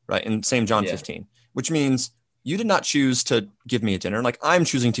 right? In same John 15, which means you did not choose to give me a dinner. Like, I'm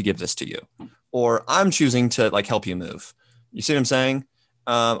choosing to give this to you, or I'm choosing to help you move. You see what I'm saying?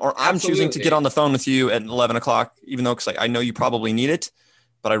 Or I'm choosing to get on the phone with you at 11 o'clock, even though I know you probably need it,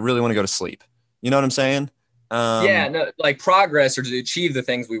 but I really want to go to sleep. You know what I'm saying? Progress or to achieve the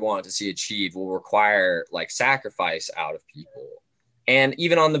things we want to see achieved will require sacrifice out of people. And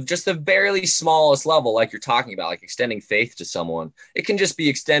even on just the barely smallest level, like you're talking about, extending faith to someone, it can just be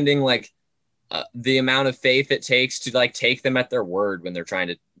extending the amount of faith it takes to take them at their word when they're trying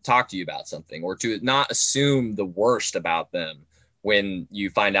to talk to you about something, or to not assume the worst about them when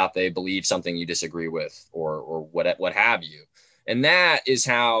you find out they believe something you disagree with, or what have you. And that is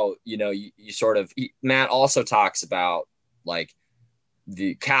how, you sort of, Matt also talks about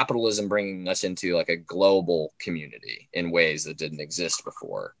the capitalism bringing us into a global community in ways that didn't exist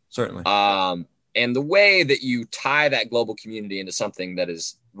before. Certainly. And the way that you tie that global community into something that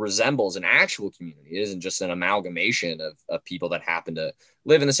resembles an actual community, it isn't just an amalgamation of people that happen to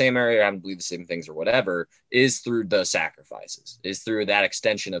live in the same area, or happen to believe the same things or whatever, is through the sacrifices, is through that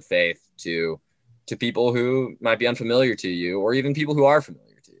extension of faith to people who might be unfamiliar to you, or even people who are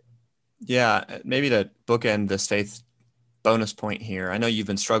familiar to you. Yeah. Maybe to bookend this faith bonus point here. I know you've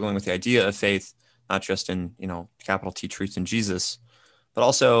been struggling with the idea of faith, not just in, capital T truth in Jesus, but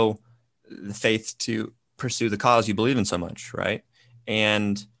also the faith to pursue the cause you believe in so much, right?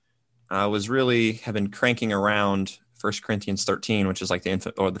 And I have been cranking around 1 Corinthians 13, which is like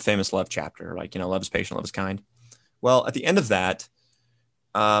the famous love chapter, like, love is patient, love is kind. Well, at the end of that,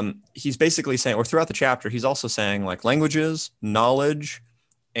 he's basically saying, or throughout the chapter, he's also saying like languages, knowledge,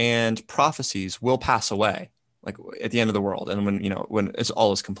 and prophecies will pass away, like at the end of the world, and when it's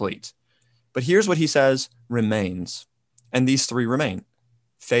all is complete. But here's what he says remains, and these three remain: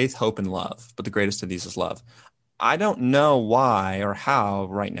 faith, hope, and love. But the greatest of these is love. I don't know why or how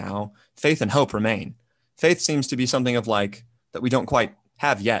right now faith and hope remain. Faith seems to be something of like that we don't quite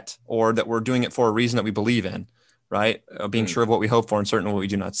have yet, or that we're doing it for a reason that we believe in, right? Being sure of what we hope for and certain of what we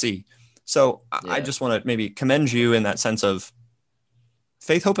do not see. So I just want to maybe commend you in that sense of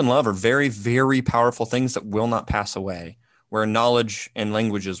faith, hope, and love are very, very powerful things that will not pass away, where knowledge and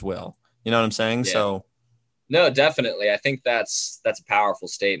languages will. You know what I'm saying? Yeah. So no, definitely. I think that's a powerful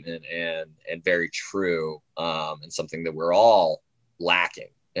statement and very true, and something that we're all lacking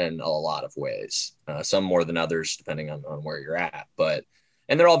in a lot of ways, some more than others, depending on where you're at.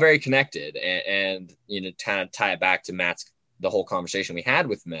 And they're all very connected. And kind of tie it back to the whole conversation we had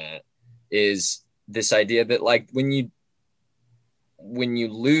with Matt is this idea that like when you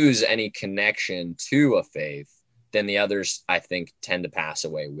lose any connection to a faith, then the others, I think, tend to pass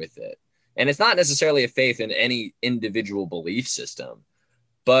away with it. And it's not necessarily a faith in any individual belief system,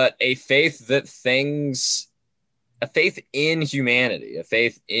 but a faith in humanity, a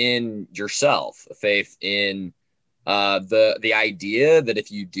faith in yourself, a faith in the idea that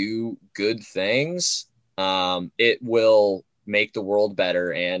if you do good things, it will make the world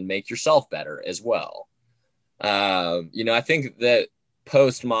better and make yourself better as well. I think that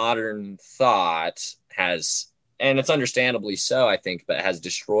postmodern thought has, and it's understandably so, I think, but has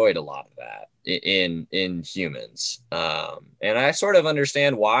destroyed a lot of that in humans. And I sort of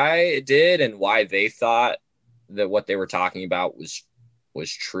understand why it did and why they thought that what they were talking about was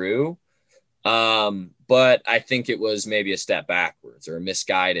true. But I think it was maybe a step backwards or a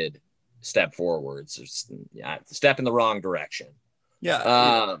misguided step forwards, or a step in the wrong direction.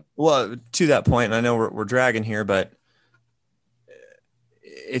 Yeah. Well, to that point, and I know we're dragging here, but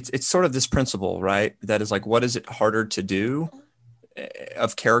it's sort of this principle, right? That is like, what is it harder to do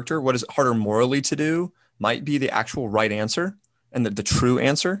of character? What is it harder morally to do might be the actual right answer and the true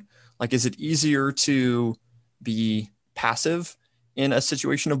answer. Like, is it easier to be passive in a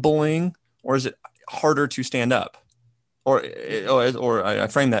situation of bullying, or is it harder to stand up? Or I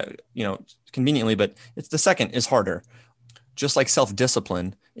frame that, conveniently, but it's the second is harder. Just like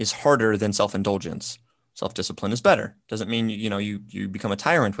self-discipline is harder than self-indulgence. Self-discipline is better. Doesn't mean, you become a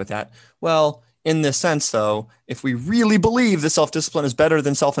tyrant with that. Well, in this sense, though, if we really believe that self-discipline is better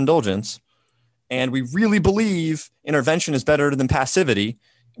than self-indulgence, and we really believe intervention is better than passivity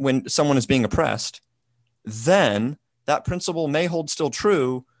when someone is being oppressed, then that principle may hold still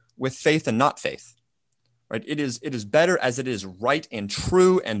true with faith and not faith, right? It is better as it is right and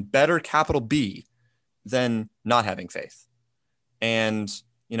true and better, capital B, than not having faith. And,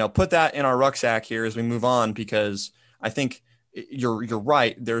 put that in our rucksack here as we move on, because I think you're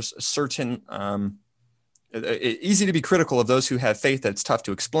right. There's a certain, easy to be critical of those who have faith that's tough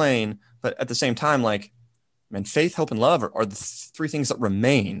to explain, but at the same time, like, man, faith, hope, and love are the three things that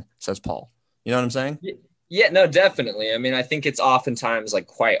remain, says Paul. You know what I'm saying? Yeah, no, definitely. I mean, I think it's oftentimes like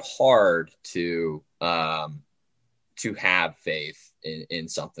quite hard to have faith in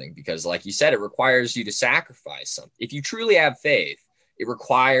something, because like you said, it requires you to sacrifice something. If you truly have faith, it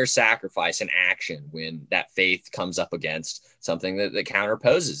requires sacrifice and action when that faith comes up against something that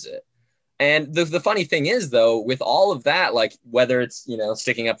counterposes it. And the funny thing is, though, with all of that, like whether it's,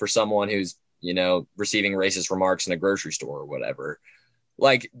 sticking up for someone who's, receiving racist remarks in a grocery store or whatever,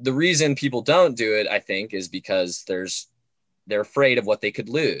 like the reason people don't do it, I think, is because they're afraid of what they could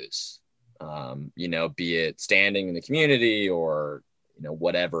lose, be it standing in the community or,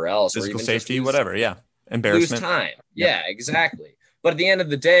 whatever else. Physical or even safety, whatever. Yeah. Embarrassment. Lose time. Yeah, exactly. But at the end of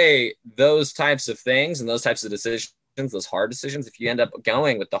the day, those types of things and those types of decisions, those hard decisions, if you end up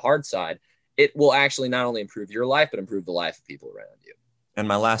going with the hard side, it will actually not only improve your life, but improve the life of people around you. And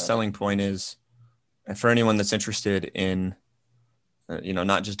my last selling point is, for anyone that's interested in,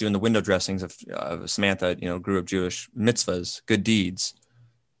 not just doing the window dressings of Samantha, grew up Jewish, mitzvahs, good deeds.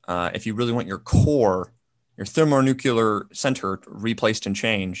 If you really want your core, your thermonuclear center replaced and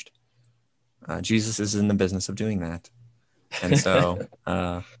changed, Jesus is in the business of doing that. And so,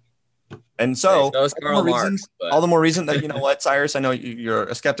 all the more reason that, what, Cyrus, I know you're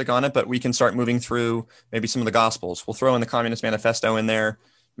a skeptic on it, but we can start moving through maybe some of the Gospels. We'll throw in the Communist Manifesto in there,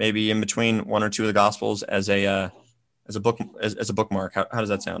 maybe in between one or two of the Gospels as a bookmark. How does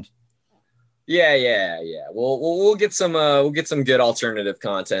that sound? Yeah. We'll get some good alternative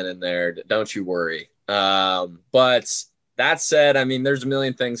content in there. Don't you worry. But that said, I mean, there's a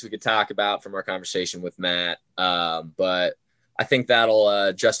million things we could talk about from our conversation with Matt. But I think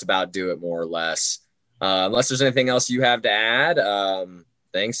that'll just about do it more or less. Unless there's anything else you have to add.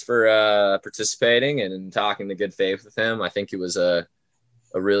 Thanks for participating and talking the good faith with him. I think it was a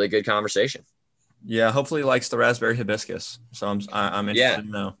really good conversation. Yeah, hopefully he likes the raspberry hibiscus. So I'm interested to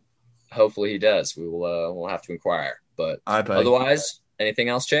know. Hopefully he does. We'll have to inquire. But All right, buddy. Otherwise, anything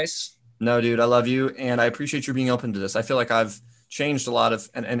else, Chase? No, dude, I love you, and I appreciate you being open to this. I feel like I've changed a lot of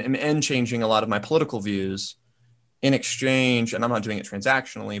and changing a lot of my political views in exchange, and I'm not doing it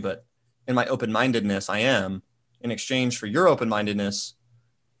transactionally, but in my open-mindedness, I am in exchange for your open-mindedness.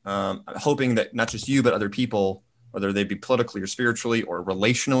 I'm hoping that not just you, but other people, whether they be politically or spiritually or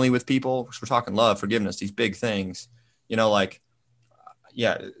relationally with people, because we're talking love, forgiveness, these big things, like,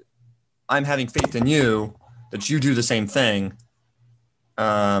 yeah, I'm having faith in you that you do the same thing.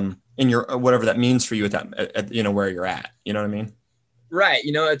 In your whatever that means for you at where you're at, you know what I mean? Right.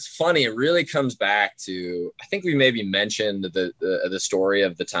 It's funny. It really comes back to, I think we maybe mentioned the story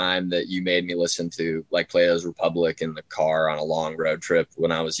of the time that you made me listen to like Plato's Republic in the car on a long road trip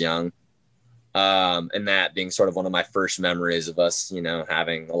when I was young. And that being sort of one of my first memories of us,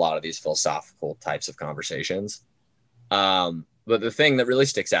 having a lot of these philosophical types of conversations. But the thing that really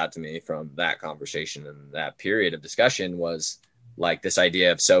sticks out to me from that conversation and that period of discussion was like this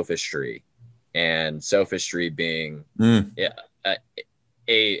idea of sophistry, and sophistry being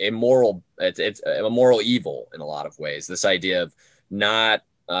a moral, it's a moral evil in a lot of ways. This idea of not,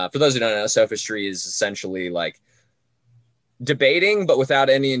 for those who don't know, sophistry is essentially like debating, but without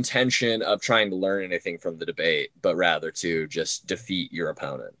any intention of trying to learn anything from the debate, but rather to just defeat your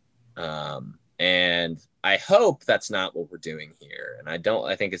opponent. And I hope that's not what we're doing here. And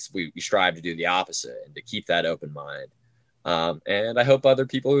I think we strive to do the opposite and to keep that open mind. And I hope other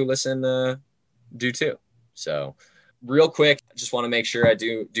people who listen do too. So real quick, I just want to make sure I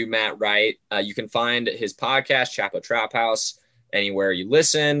do Matt right. You can find his podcast, Chapo Trap House, anywhere you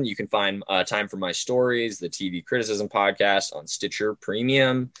listen. You can find Time for My Stories, the TV criticism podcast, on Stitcher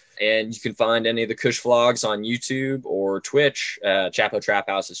Premium. And you can find any of the Kush vlogs on YouTube or Twitch, Chapo Trap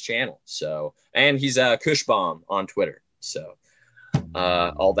House's channel. So, and he's Kush Bomb on Twitter. So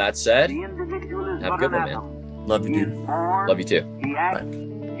all that said, have a good one, man. Love you, dude. Love you too. He acts,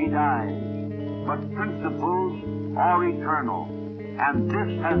 he dies. But principles are eternal. And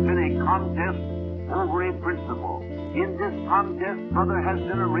this has been a contest over a principle. In this contest, brother has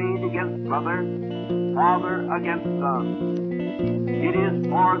been arrayed against brother, father against son. It is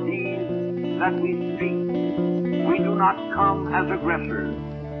for these that we speak. We do not come as aggressors.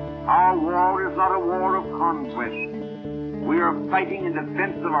 Our war is not a war of conquest. We are fighting in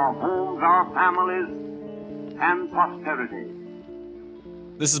defense of our homes, our families, and posterity.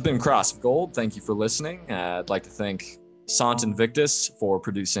 This has been Cross of Gold. Thank you for listening. I'd like to thank Sant Invictus for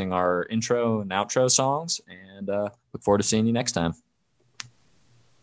producing our intro and outro songs, and look forward to seeing you next time.